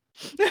authority."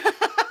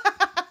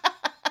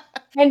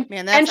 And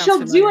Man, that and sounds she'll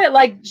familiar. do it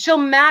like she'll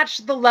match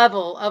the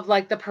level of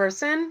like the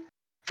person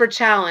for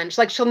challenge.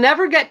 Like she'll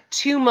never get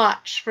too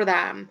much for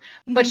them,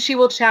 but she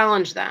will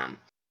challenge them.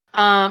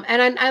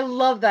 And I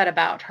love that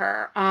about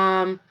her.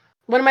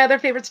 One of my other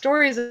favorite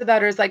stories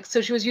about her is like,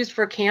 so she was used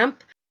for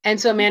camp. And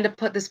so Amanda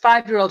put this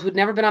 5-year-old who'd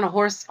never been on a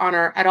horse on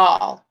her at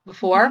all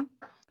before.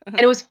 And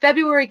it was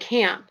February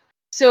camp.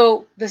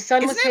 So the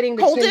sun was Isn't hitting it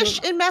the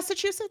coldish in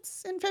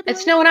Massachusetts in February?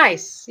 It's snow and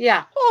ice.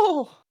 Yeah.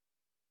 Oh,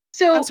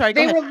 So I'm sorry,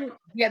 go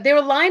ahead. they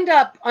were lined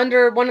up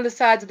under one of the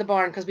sides of the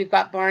barn because we've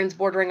got barns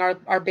bordering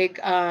our big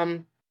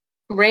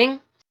ring.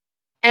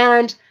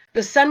 And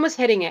the sun was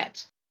hitting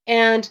it.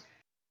 And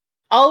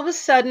all of a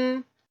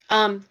sudden,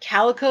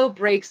 Calico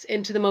breaks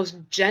into the most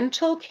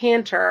gentle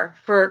canter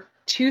for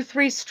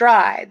 2-3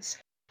 strides.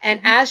 And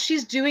as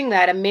she's doing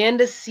that,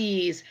 Amanda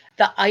sees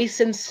the ice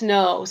and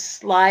snow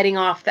sliding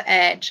off the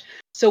edge.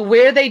 So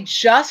where they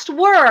just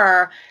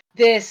were,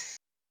 this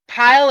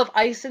pile of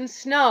ice and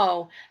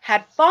snow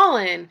had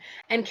fallen,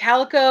 and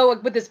Calico,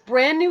 with this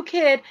brand new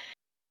kid,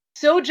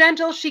 so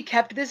gentle, she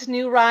kept this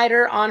new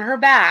rider on her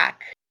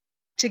back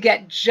to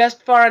get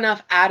just far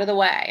enough out of the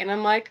way. And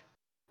I'm like,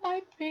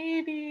 my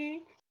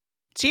baby.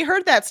 She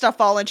heard that stuff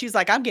fall and she's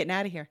like, I'm getting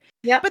out of here.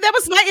 Yeah. But that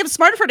was nice. It was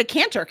smart for her to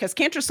canter because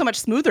canter's so much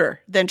smoother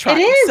than trot.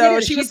 It is.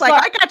 So she was like,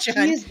 I got you.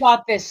 She's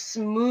got this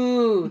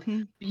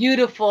smooth,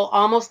 beautiful,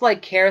 almost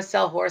like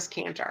carousel horse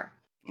canter.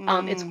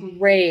 It's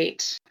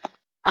great.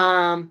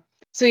 So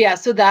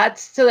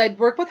I'd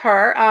work with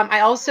her.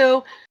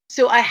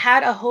 I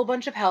had a whole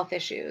bunch of health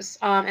issues,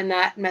 and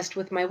that messed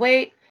with my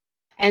weight.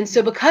 And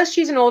so because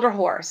she's an older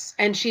horse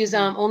and she's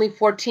only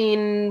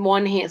 14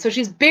 one hand, so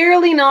she's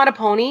barely not a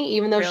pony,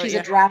 even though she's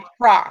a draft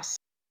cross.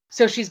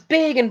 So she's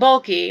big and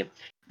bulky,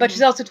 but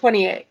she's also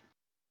 28.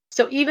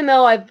 So even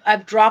though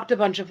I've dropped a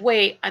bunch of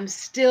weight, I'm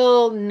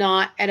still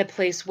not at a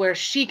place where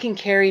she can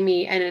carry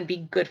me and it'd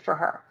be good for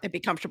her. It'd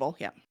be comfortable,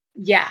 yeah.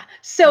 Yeah.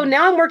 So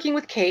now I'm working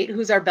with Kate,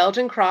 who's our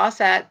Belgian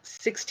cross at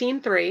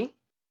 16.3.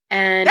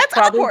 And that's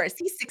our horse.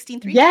 He's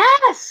 16.3.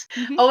 Yes.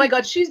 Oh my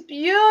God, she's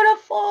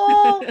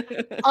beautiful.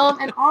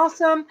 And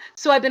awesome.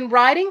 So I've been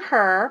riding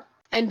her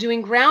and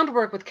doing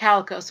groundwork with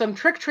Calico. So I'm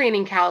trick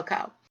training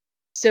Calico.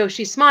 So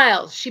she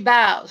smiles, she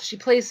bows, she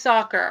plays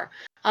soccer.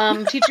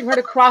 Teaching her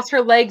to cross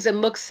her legs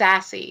and look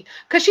sassy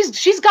because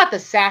she's got the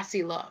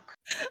sassy look.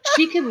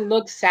 She can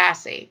look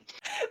sassy.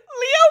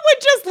 Leo would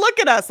just look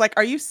at us like,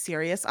 are you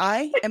serious?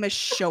 I am a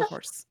show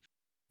horse.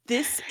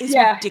 This is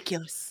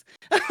ridiculous.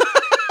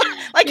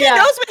 Like he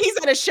knows when he's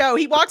at a show.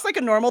 He walks like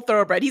a normal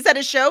thoroughbred. He's at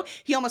a show.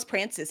 He almost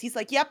prances. He's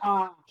like, yep,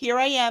 here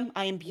I am.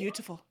 I am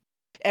beautiful.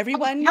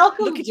 Everyone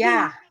look at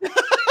me.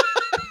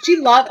 She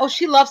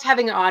loves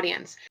having an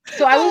audience.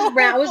 So I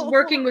was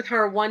working with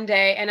her one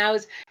day and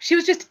she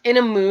was just in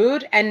a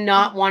mood and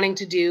not wanting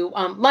to do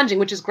lunging,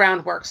 which is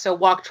groundwork. So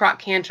walk, trot,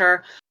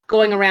 canter,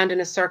 going around in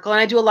a circle. And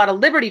I do a lot of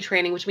liberty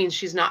training, which means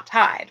she's not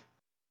tied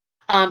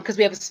because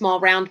we have a small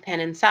round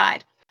pen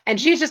inside. And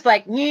she's just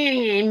like,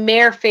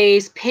 mare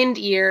face, pinned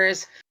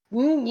ears,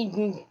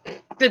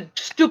 the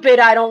stupid,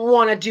 I don't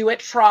want to do it,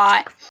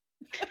 trot.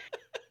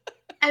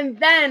 And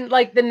then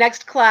like the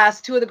next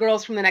class, 2 of the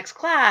girls from the next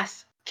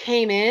class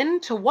came in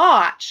to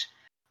watch.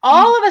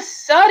 All of a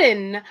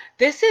sudden,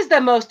 this is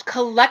the most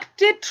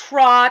collected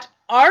trot,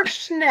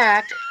 arched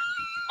neck.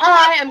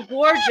 I am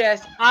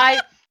gorgeous. I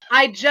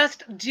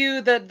just do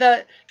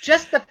the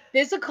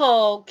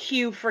physical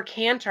cue for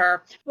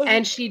canter,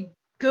 and she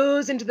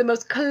goes into the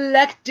most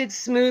collected,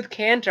 smooth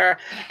canter.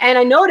 And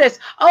I notice,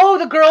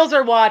 the girls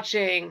are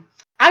watching.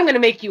 I'm going to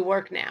make you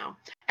work now.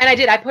 And I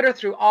did. I put her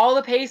through all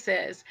the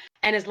paces.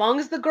 And as long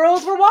as the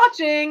girls were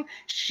watching,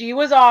 she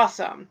was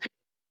awesome.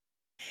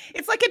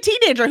 It's like a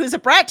teenager who's a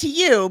brat to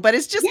you, but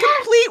is just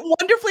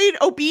wonderfully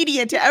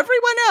obedient to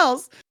everyone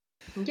else.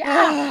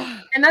 Yeah.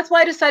 And that's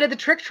why I decided the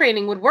trick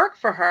training would work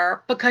for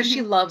her because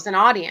she loves an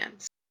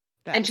audience.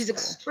 And she's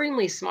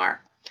extremely smart.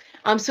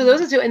 So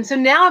those are two. And so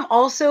now I'm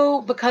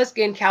also, because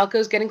again,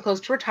 Calico's getting close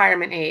to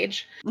retirement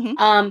age.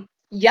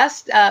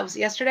 Yes, was it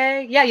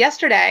yesterday? Yeah,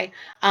 yesterday.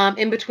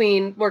 In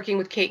between working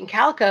with Kate and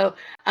Calico,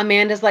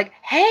 Amanda's like,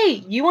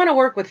 "Hey, you want to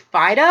work with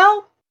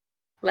Fido?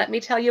 Let me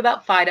tell you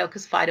about Fido,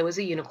 because Fido is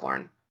a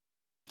unicorn."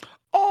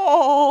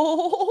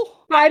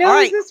 Oh, Fido all is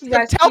right. this So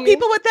rescue. tell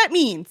people what that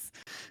means.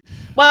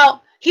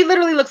 Well, he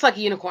literally looks like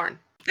a unicorn.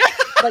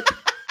 Like,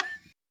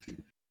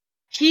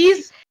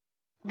 he's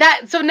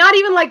that. So not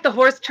even like the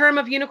horse term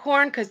of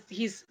unicorn, because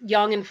he's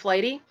young and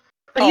flighty,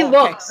 but he Okay.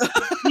 looks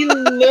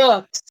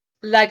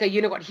like a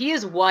unicorn. He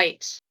is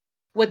white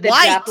with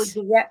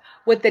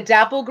the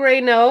dapple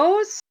gray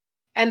nose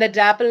and the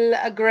dapple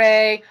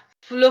gray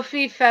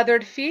fluffy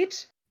feathered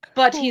feet.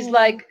 But he's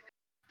like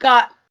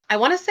got, I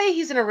want to say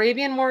he's an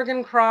Arabian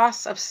Morgan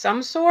cross of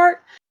some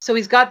sort. So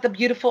he's got the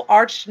beautiful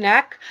arched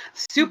neck,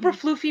 super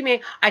floofy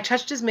mane. I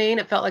touched his mane.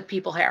 It felt like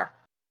people hair.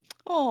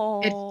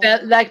 Oh. It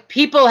felt like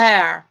people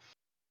hair.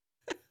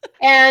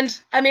 And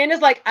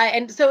Amanda's like,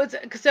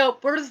 so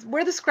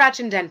we're the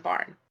scratch and dent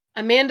barn.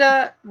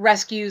 Amanda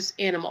rescues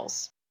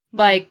animals.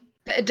 Like,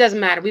 it doesn't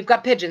matter. We've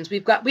got pigeons.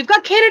 We've got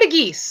Canada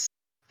geese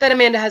that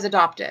Amanda has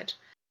adopted.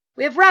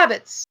 We have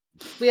rabbits.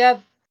 We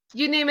have,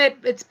 you name it,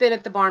 it's been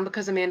at the barn,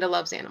 because Amanda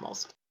loves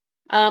animals.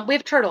 We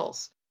have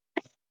turtles.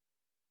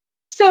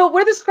 So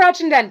we're the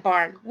scratch and dent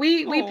barn.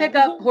 We pick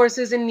up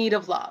horses in need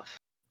of love.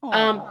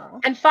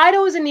 And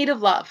Fido is in need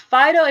of love.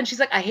 Fido, and she's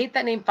like, "I hate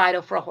that name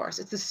Fido for a horse.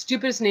 It's the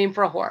stupidest name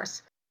for a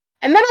horse."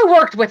 And then I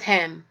worked with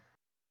him.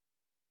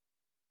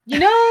 You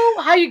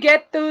know how you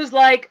get those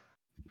like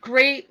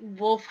great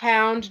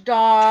wolfhound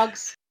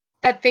dogs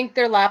that think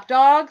they're lap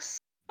dogs?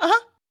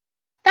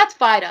 That's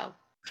Fido.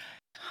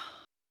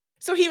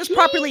 So he was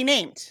properly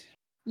named.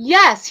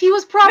 Yes, he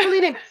was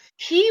properly named.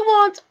 He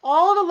wants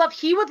all the love.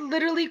 He would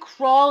literally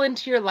crawl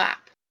into your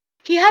lap.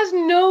 He has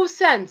no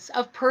sense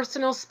of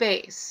personal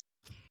space.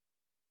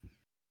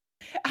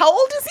 How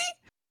old is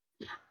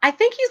he? I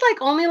think he's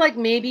like only like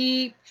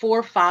maybe 4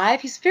 or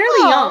 5. He's fairly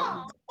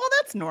young. Well,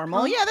 that's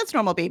normal. Yeah, that's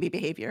normal baby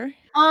behavior.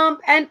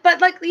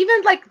 But like,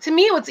 even like, to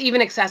me, what's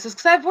even excessive,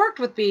 because I've worked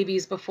with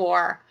babies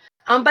before.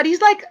 But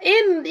he's like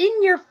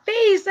in your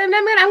face, and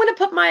I'm gonna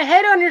put my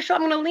head on your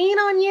shoulder. I'm gonna lean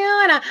on you,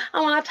 and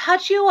I want to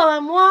touch you while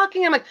I'm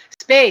walking. I'm like,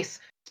 space,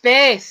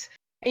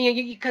 and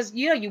because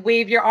you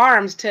wave your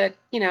arms to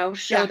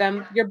show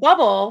them your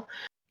bubble,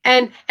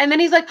 and then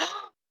he's like.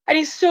 And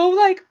he's so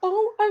like,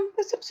 "Oh, I'm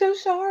so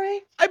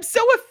sorry. I'm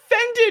so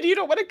offended. You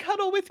don't want to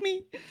cuddle with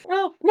me."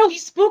 Oh, no,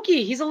 he's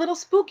spooky. He's a little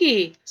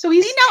spooky. So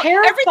he's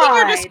terrified. Everything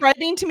you're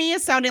describing to me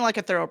is sounding like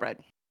a thoroughbred.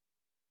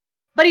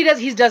 But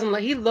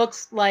he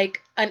looks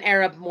like an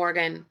Arab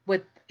Morgan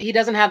he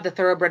doesn't have the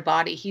thoroughbred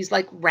body. He's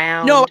like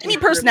round. No, I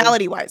mean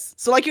personality wise.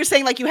 So like you're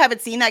saying, like you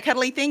haven't seen that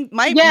cuddly thing.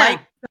 My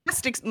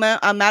vast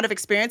amount of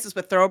experiences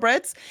with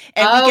thoroughbreds,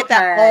 and we get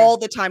that all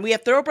the time. We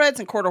have thoroughbreds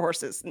and quarter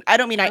horses. I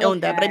don't mean I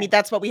own them, but I mean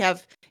that's what we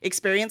have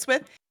experience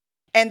with.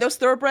 And those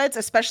thoroughbreds,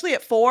 especially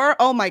at 4,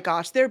 oh my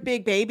gosh, they're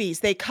big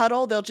babies. They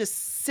cuddle. They'll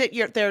just sit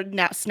their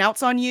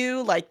snouts on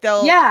you. Like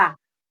they'll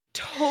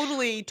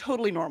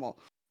totally normal.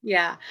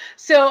 Yeah.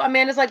 So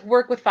Amanda's like,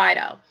 work with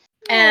Fido.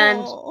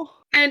 And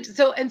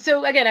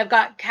so again, I've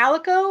got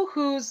Calico,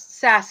 who's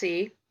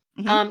sassy.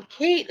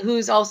 Kate,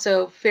 who's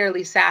also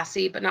fairly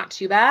sassy, but not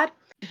too bad.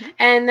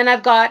 And then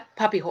I've got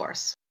Puppy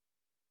Horse.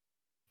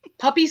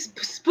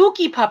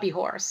 Spooky Puppy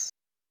Horse.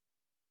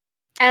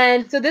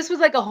 And so this was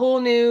like a whole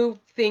new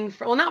thing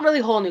not really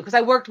whole new, because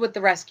I worked with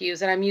the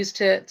rescues and I'm used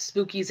to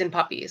spookies and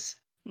puppies.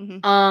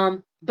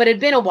 But it'd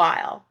been a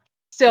while.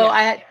 So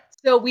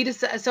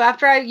so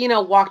after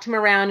I, walked him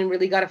around and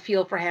really got a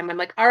feel for him, I'm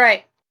like, all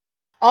right,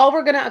 all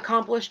we're going to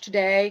accomplish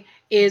today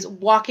is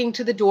walking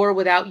to the door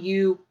without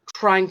you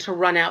trying to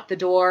run out the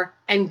door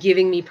and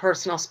giving me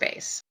personal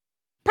space.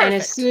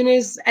 Perfect.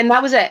 And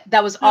that was it.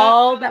 That was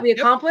all that we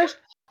accomplished.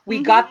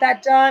 We got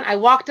that done. I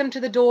walked him to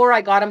the door.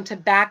 I got him to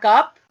back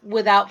up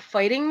without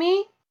fighting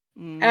me.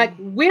 And like,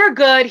 we're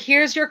good.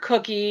 Here's your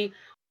cookie.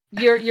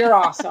 You're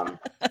awesome.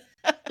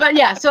 But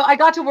yeah, so I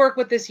got to work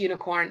with this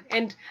unicorn,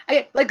 and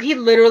he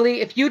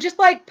literally, if you just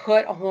like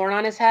put a horn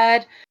on his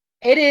head,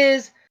 it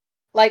is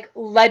like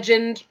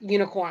Legend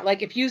unicorn.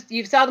 Like if you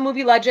saw the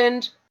movie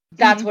Legend,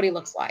 that's what he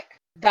looks like.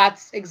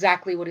 That's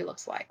exactly what he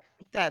looks like.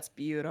 That's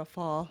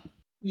beautiful.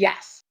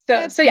 Yes.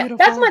 So yeah,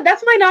 that's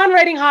my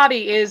non-writing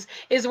hobby is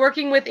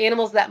working with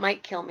animals that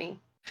might kill me.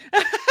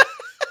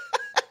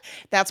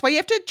 That's why you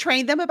have to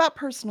train them about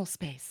personal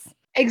space.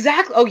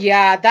 Exactly. Oh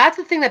yeah, that's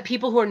the thing that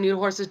people who are new to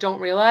horses don't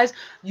realize.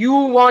 You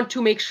want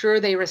to make sure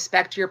they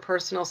respect your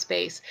personal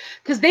space,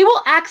 because they will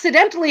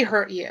accidentally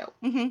hurt you.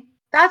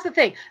 That's the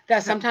thing.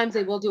 That sometimes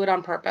they will do it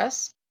on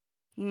purpose,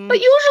 but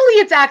usually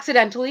it's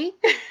accidentally.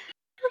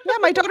 Yeah,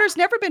 my daughter's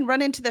never been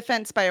run into the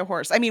fence by a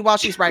horse. I mean, while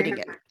she's riding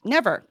it,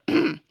 never.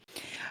 So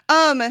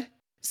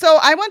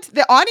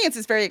the audience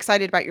is very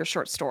excited about your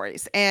short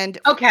stories, and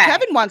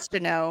Kevin wants to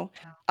know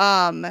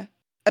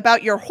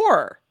about your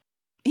horror.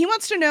 He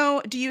wants to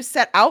know, do you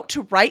set out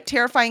to write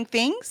terrifying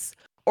things,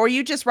 or are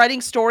you just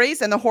writing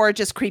stories and the horror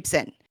just creeps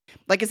in?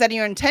 Like, is that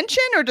your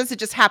intention or does it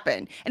just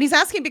happen? And he's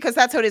asking because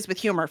that's how it is with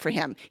humor for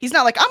him. He's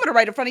not like, I'm going to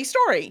write a funny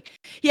story.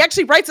 He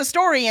actually writes a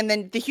story and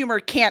then the humor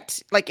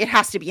can't, like, it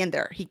has to be in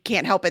there. He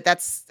can't help it.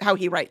 That's how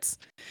he writes.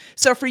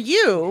 So for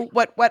you,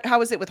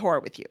 how is it with horror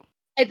with you?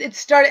 It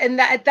started, and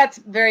that's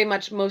very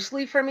much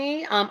mostly for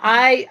me.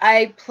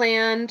 I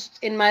planned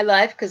in my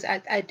life because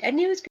I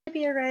knew I was going to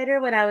be a writer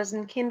when I was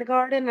in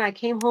kindergarten, and I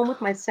came home with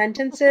my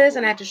sentences,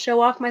 and I had to show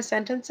off my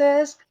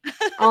sentences.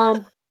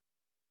 And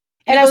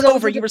And it I was was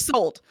always over. You were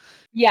sold.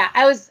 yeah,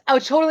 I was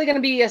totally going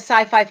to be a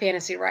sci-fi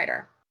fantasy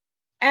writer,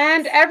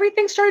 and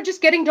everything started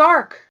just getting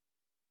dark.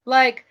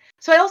 Like,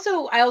 so I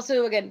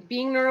also again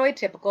being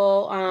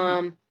neuroatypical,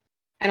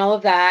 and all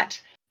of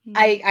that.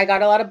 I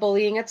got a lot of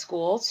bullying at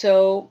school.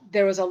 So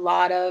there was a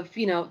lot of,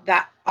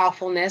 that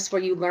awfulness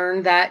where you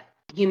learn that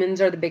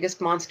humans are the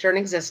biggest monster in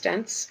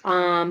existence.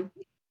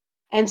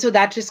 And so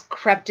that just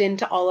crept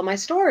into all of my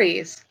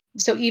stories.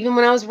 So even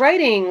when I was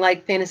writing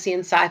like fantasy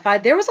and sci-fi,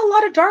 there was a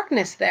lot of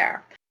darkness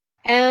there.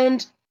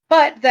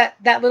 But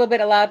that little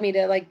bit allowed me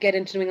to like get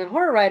into New England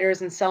Horror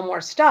Writers and sell more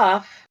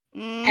stuff.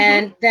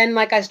 And then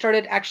like I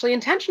started actually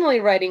intentionally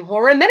writing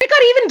horror, and then it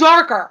got even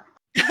darker.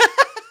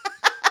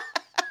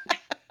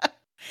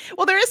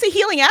 Well, there is a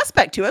healing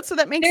aspect to it, so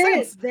that makes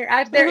sense.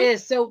 There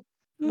is. So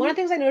one of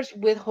the things I noticed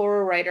with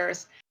horror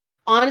writers,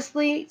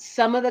 honestly,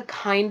 some of the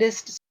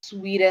kindest,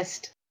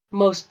 sweetest,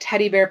 most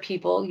teddy bear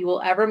people you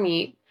will ever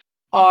meet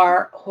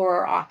are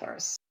horror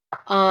authors.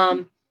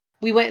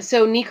 We went,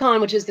 so NECON,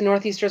 which is the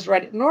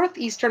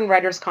Northeastern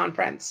Writers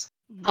Conference,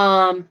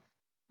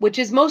 which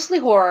is mostly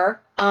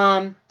horror.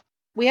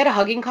 We had a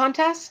hugging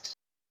contest.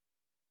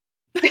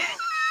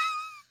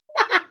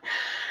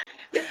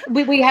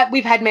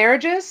 We've had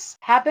marriages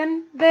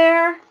happen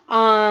there.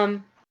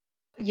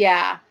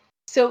 Yeah.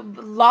 So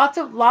lots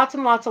and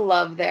lots of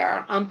love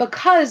there.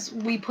 Because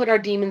we put our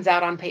demons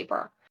out on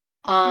paper.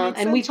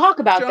 And we talk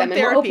about them and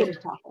we're open to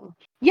talking.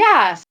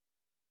 Yes.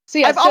 So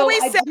yeah. I've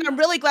always said I'm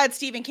really glad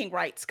Stephen King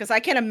writes because I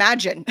can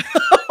imagine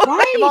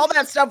if all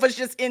that stuff was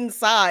just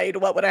inside,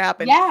 what would have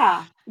happened?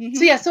 Yeah.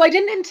 So I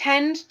didn't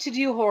intend to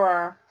do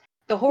horror.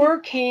 The horror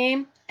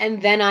came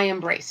and then I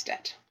embraced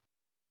it.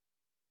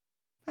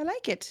 I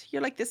like it.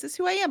 You're like, this is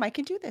who I am. I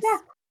can do this.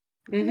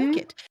 Yeah. I like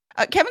it.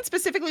 Kevin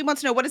specifically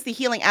wants to know, what is the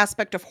healing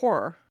aspect of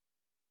horror?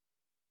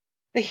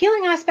 The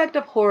healing aspect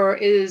of horror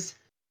is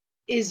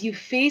you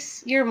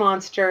face your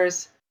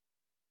monsters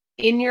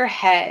in your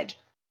head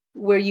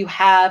where you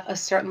have a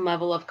certain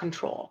level of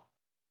control.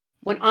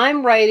 When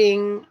I'm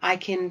writing, I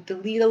can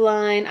delete a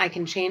line, I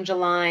can change a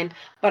line,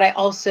 but I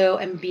also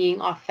am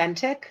being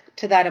authentic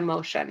to that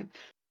emotion.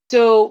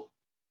 So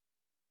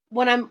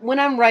when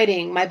I'm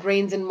writing, my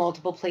brain's in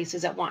multiple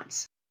places at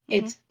once.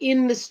 It's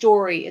in the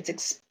story, it's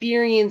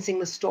experiencing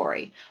the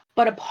story,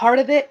 but a part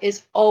of it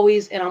is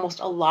always in almost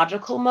a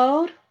logical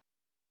mode.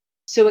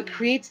 So it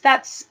creates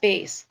that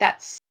space,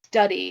 that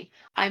study.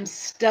 I'm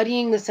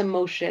studying this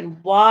emotion.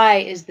 Why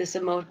is this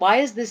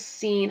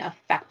scene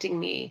affecting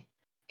me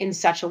in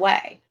such a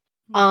way?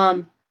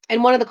 And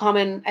one of the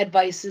common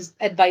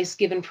advice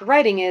given for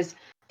writing is,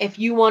 if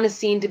you want a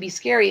scene to be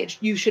scary,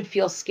 you should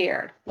feel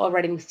scared while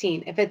writing the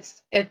scene.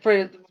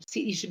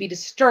 You should be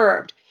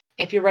disturbed.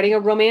 If you're writing a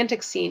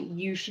romantic scene,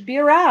 you should be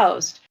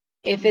aroused.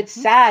 If it's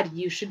sad,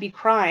 you should be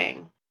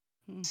crying.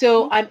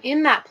 So I'm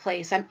in that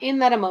place. I'm in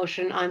that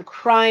emotion. I'm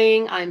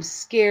crying. I'm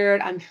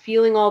scared. I'm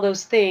feeling all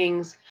those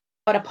things.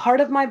 But a part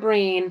of my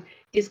brain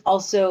is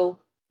also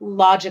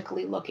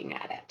logically looking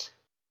at it.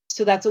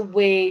 So that's a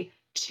way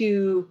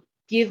to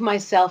give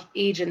myself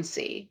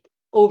agency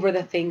over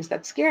the things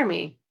that scare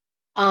me,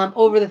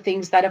 over the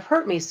things that have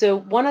hurt me. So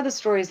one of the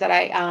stories that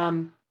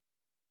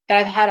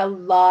I've had a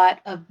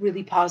lot of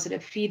really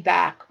positive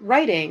feedback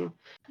writing,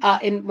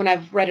 when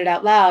I've read it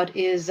out loud,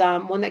 is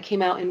one that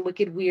came out in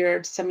Wicked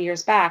Weird some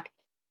years back.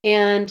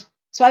 And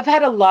so I've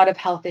had a lot of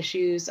health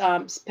issues,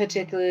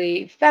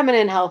 particularly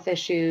feminine health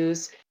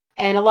issues,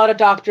 and a lot of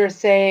doctors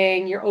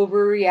saying you're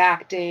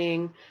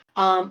overreacting,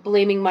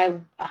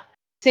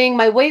 saying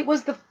my weight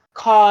was the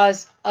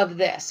cause of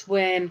this,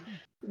 when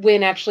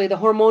actually the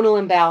hormonal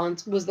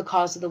imbalance was the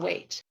cause of the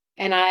weight.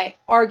 And I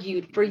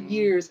argued for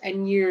years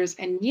and years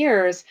and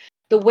years.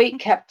 The weight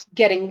kept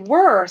getting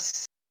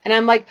worse. And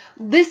I'm like,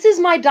 this is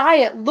my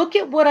diet. Look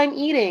at what I'm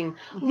eating.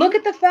 Look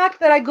at the fact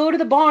that I go to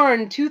the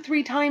barn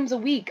 2-3 times a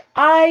week.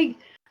 I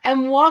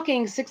am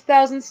walking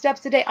 6,000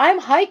 steps a day. I'm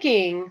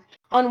hiking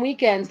on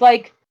weekends.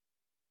 Like,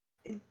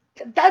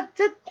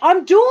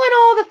 I'm doing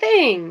all the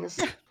things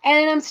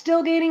and I'm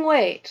still gaining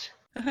weight.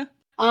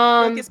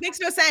 This makes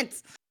no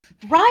sense.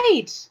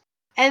 Right.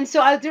 And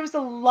so there was a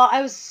lot.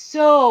 I was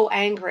so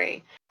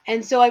angry.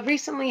 And so I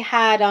recently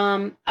had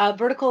a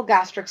vertical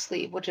gastric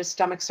sleeve, which is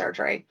stomach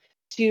surgery,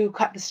 to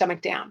cut the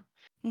stomach down.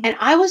 And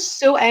I was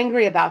so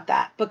angry about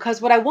that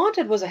because what I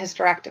wanted was a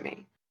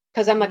hysterectomy,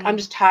 because I'm like, I'm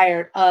just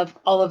tired of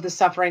all of the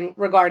suffering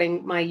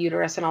regarding my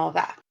uterus and all of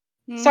that.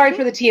 Sorry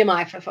for the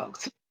TMI for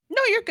folks.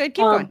 No, you're good.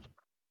 Keep going.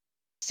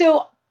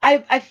 So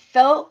I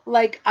felt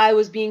like I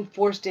was being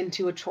forced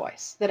into a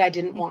choice that I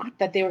didn't Mm-hmm. want,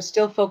 that they were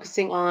still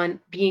focusing on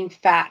being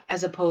fat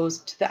as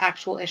opposed to the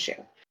actual issue.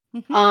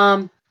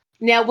 Mm-hmm.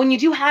 Now, when you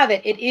do have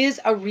it, it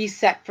is a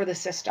reset for the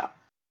system.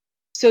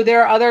 So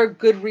there are other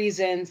good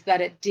reasons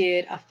that it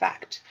did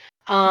affect.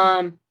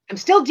 I'm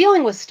still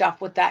dealing with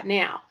stuff with that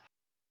now,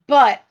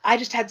 but I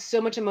just had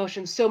so much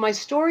emotion. So my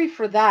story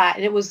for that,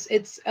 and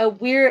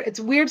it's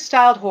weird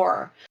styled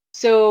horror.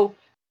 So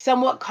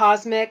somewhat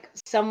cosmic,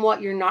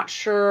 somewhat you're not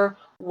sure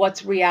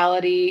what's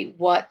reality,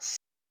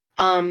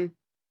 um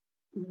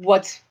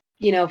what's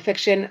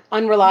fiction,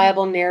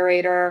 unreliable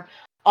narrator,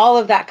 all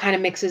of that kind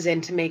of mixes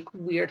in to make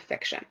weird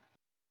fiction.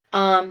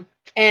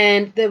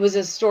 And there was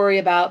a story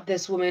about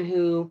this woman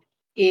who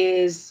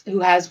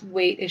has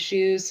weight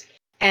issues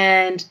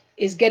and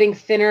is getting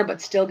thinner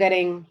but still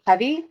getting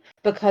heavy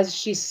because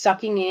she's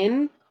sucking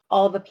in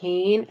all the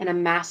pain and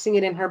amassing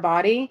it in her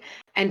body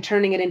and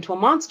turning it into a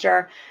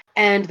monster.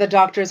 And the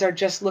doctors are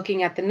just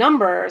looking at the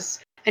numbers.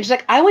 And she's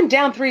like, I went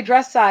down 3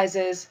 dress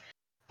sizes,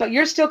 but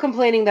you're still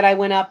complaining that I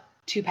went up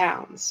 2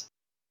 pounds.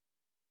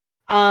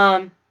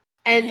 And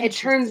it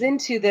turns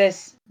into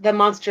this, the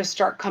monsters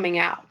start coming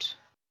out.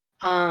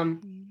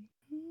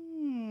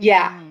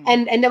 Yeah,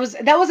 and that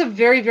was a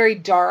very, very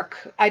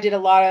dark. I did a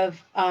lot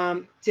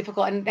of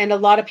difficult, and a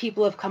lot of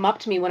people have come up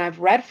to me when I've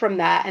read from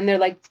that, and they're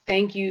like,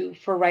 "Thank you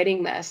for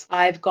writing this.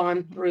 I've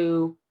gone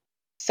through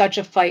such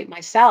a fight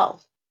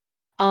myself."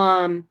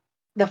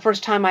 The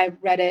first time I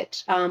read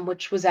it,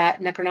 which was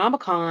at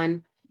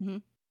Necronomicon, Mm-hmm.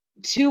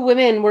 2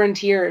 women were in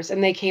tears,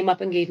 and they came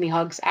up and gave me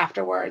hugs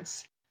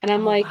afterwards. And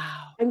I'm Oh, like,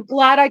 wow. I'm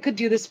glad I could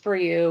do this for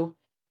you,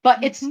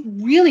 but it's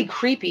Mm-hmm. really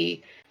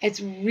creepy. It's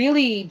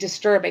really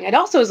disturbing. It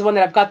also is the one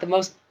that I've got the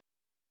most.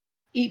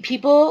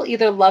 People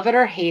either love it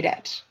or hate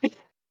it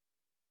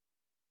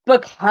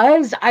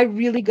because I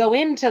really go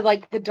into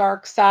like the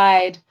dark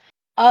side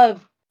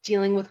of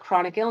dealing with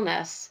chronic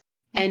illness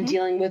and Mm-hmm.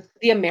 dealing with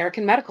the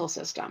American medical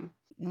system.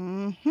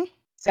 Mm-hmm.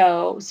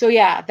 So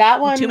yeah, that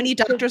Too many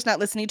one. doctors not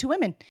listening to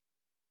women.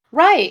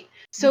 Right.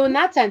 So in Mm-hmm.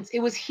 that sense, it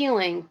was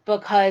healing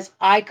because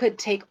I could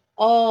take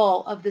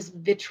all of this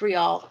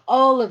vitriol,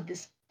 all of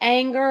this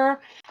anger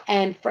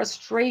and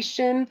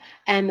frustration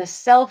and the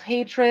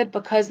self-hatred,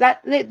 because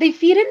that they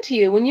feed into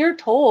you when you're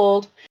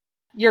told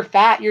you're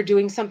fat, you're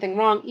doing something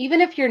wrong.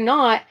 Even if you're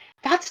not,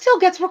 that still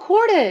gets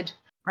recorded.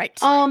 Right.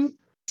 Um,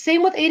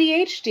 Same with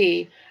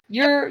ADHD.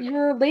 Yep.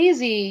 You're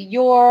lazy,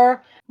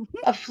 you're Mm-hmm.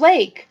 a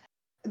flake.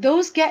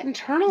 Those get You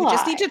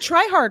just need to internalized.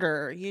 try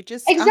harder. You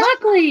just,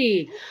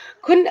 Exactly.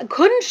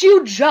 Couldn't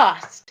you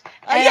just?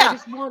 And I yeah.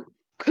 just want.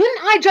 Couldn't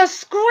I just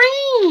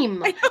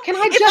scream? I know. Can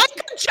I If I just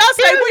could just,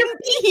 I tear your wouldn't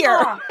be face here.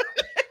 off?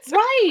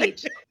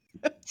 Right.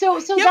 So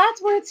Yep.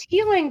 that's where it's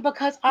healing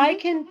because I Mm-hmm.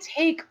 can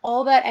take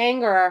all that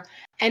anger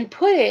and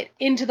put it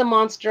into the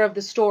monster of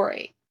the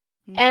story.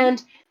 Mm-hmm.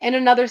 And in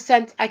another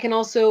sense, I can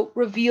also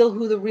reveal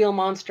who the real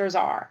monsters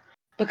are.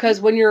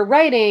 Because when you're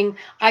writing,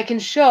 I can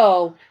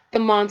show the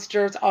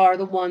monsters are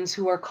the ones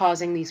who are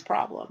causing these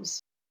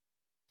problems.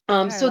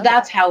 Yeah, I So love it.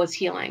 that's how it's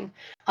healing.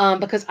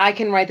 Because I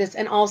can write this.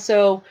 And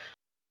also,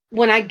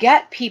 when I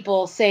get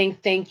people saying,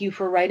 thank you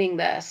for writing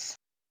this,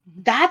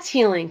 Mhm. that's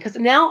healing. Because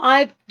now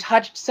I've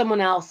touched someone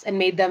else and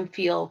made them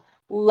feel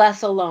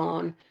less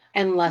alone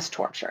and less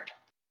tortured.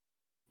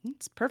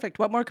 It's perfect.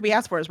 What more could we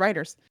ask for as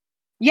writers?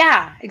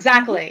 Yeah, Mm-hmm.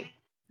 exactly.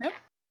 Yep.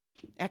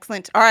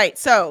 Excellent. All right.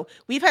 So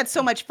we've had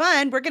so much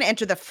fun. We're going to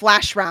enter the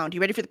flash round.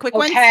 You ready for the quick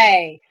ones?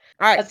 Okay.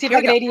 All right. Let's see if Here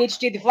I we can go.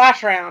 ADHD the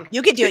flash round.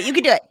 You can do it. You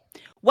can do it.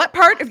 What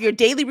part of your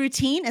daily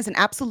routine is an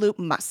absolute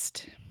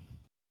must?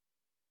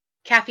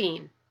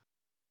 Caffeine.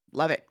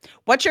 Love it.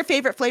 What's your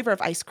favorite flavor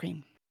of ice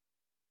cream?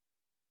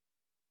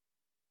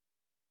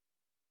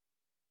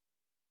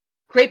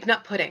 Grape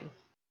nut pudding.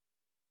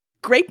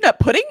 Grape nut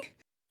pudding?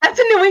 That's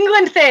a New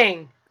England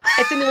thing.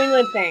 It's a New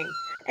England thing.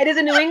 It is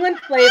a New England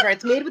flavor.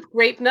 It's made with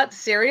grape nut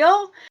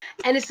cereal,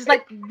 and it's just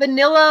like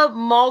vanilla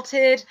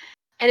malted,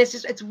 and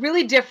it's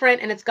really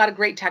different, and it's got a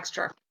great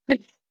texture.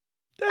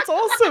 That's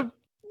awesome.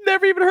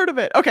 Never even heard of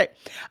it. Okay.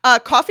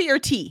 Coffee or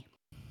tea?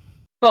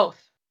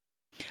 Both.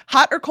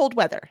 Hot or cold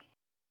weather?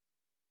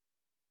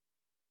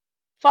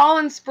 Fall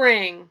and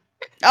spring.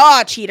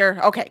 Ah, cheater.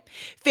 Okay.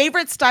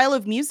 Favorite style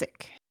of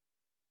music?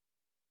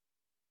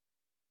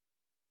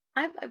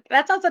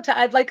 That sounds like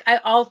I'd like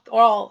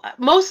all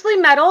mostly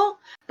metal,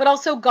 but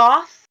also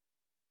goth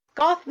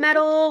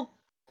metal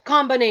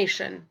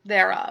combination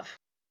thereof.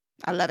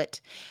 I love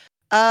it.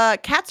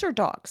 Cats or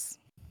dogs?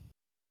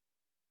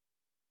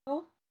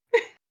 Oh.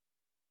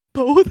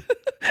 Both.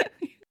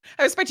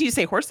 I expect you to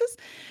say horses.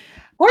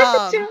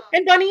 Horses too,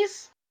 and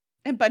bunnies.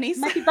 And bunnies.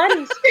 Might be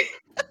bunnies.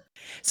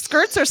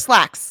 Skirts or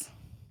slacks?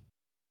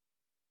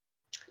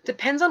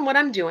 Depends on what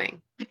I'm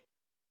doing.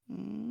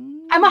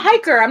 Mm, I'm a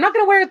hiker. I'm not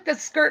going to wear the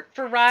skirt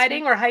for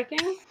riding or hiking.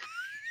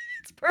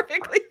 It's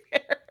perfectly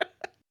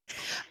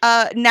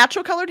fair.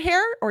 Natural colored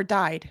hair or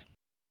dyed?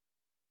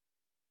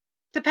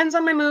 Depends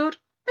on my mood.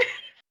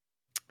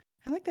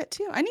 I like that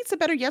too. I need some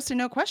better yes or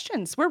no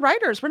questions. We're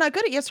writers. We're not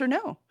good at yes or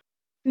no.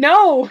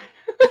 No.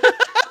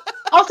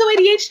 Also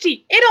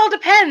ADHD. It all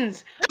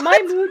depends.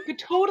 My mood could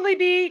totally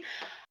be,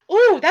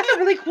 ooh, that's a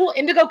really cool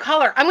indigo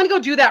color. I'm going to go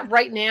do that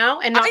right now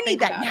and not I need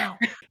think that about now.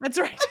 it. That's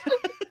right.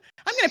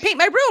 I'm going to paint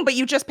my room, but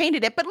you just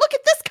painted it. But look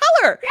at this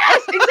color.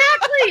 Yes,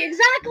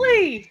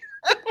 exactly.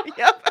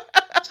 Yep.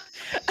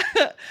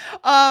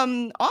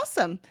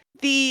 Awesome.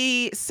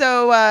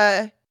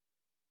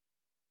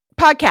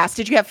 Podcast.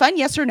 Did you have fun?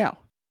 Yes or no?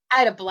 I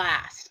had a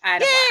blast.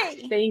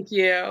 Thank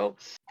you.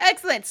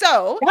 Excellent.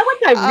 So that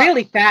went by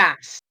really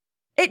fast.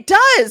 It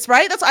does,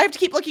 right? That's why I have to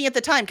keep looking at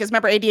the time because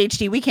remember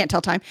ADHD, we can't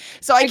tell time.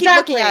 So I keep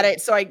looking at it.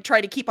 So I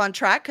try to keep on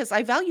track because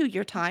I value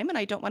your time and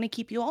I don't want to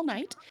keep you all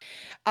night.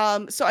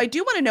 So I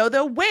do want to know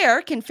though,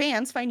 where can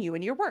fans find you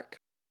and your work?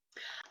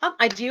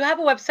 I do have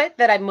a website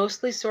that I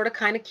mostly sort of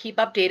kind of keep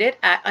updated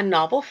at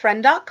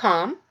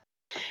anovelfriend.com.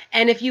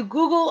 And if you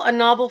Google A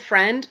Novel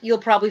Friend, you'll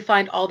probably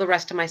find all the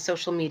rest of my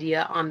social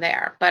media on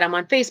there. But I'm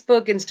on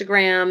Facebook,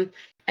 Instagram,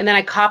 and then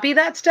I copy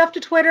that stuff to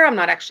Twitter. I'm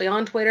not actually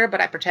on Twitter,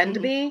 but I pretend to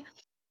be.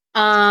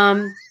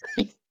 I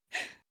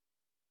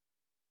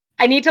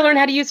need to learn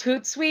how to use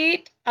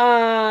Hootsuite.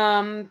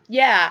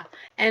 Yeah.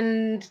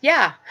 And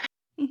yeah.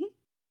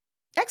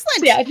 Excellent.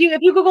 So yeah, if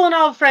you Google A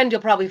Novel Friend,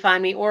 you'll probably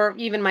find me, or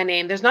even my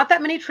name. There's not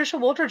that many Trisha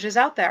Wooldridges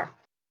out there.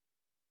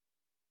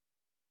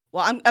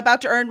 Well, I'm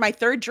about to earn my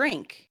third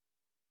drink.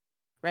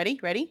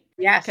 Ready?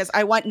 Yes. Because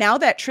I want, now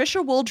that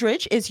Trisha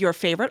Wooldridge is your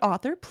favorite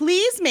author,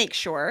 please make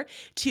sure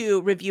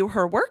to review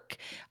her work.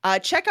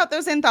 Check out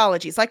those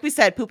anthologies. Like we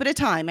said, poop at a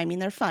time. I mean,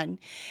 they're fun.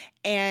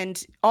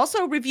 And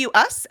also review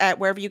us at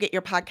wherever you get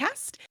your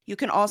podcast. You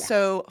can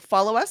also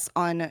follow us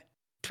on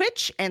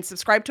Twitch and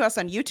subscribe to us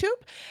on YouTube.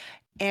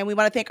 And we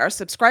want to thank our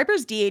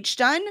subscribers, DH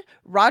Dunn,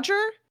 Roger.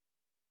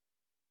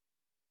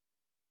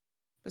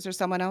 Was there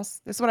someone else?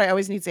 This is what I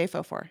always need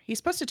Zafo for. He's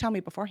supposed to tell me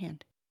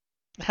beforehand.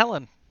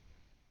 Helen.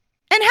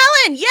 And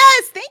Helen,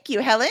 yes, thank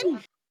you,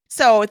 Helen.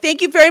 So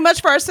thank you very much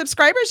for our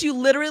subscribers. You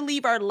literally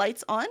leave our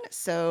lights on,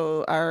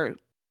 so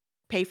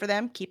pay for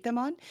them, keep them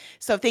on.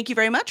 So thank you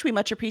very much. We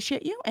much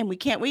appreciate you, and we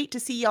can't wait to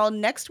see y'all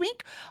next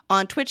week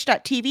on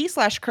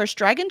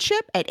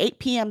twitch.tv/CursedDragonship at 8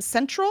 p.m.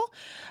 Central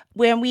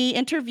when we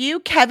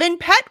interview Kevin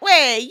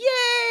Petway.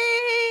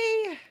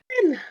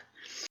 Yay!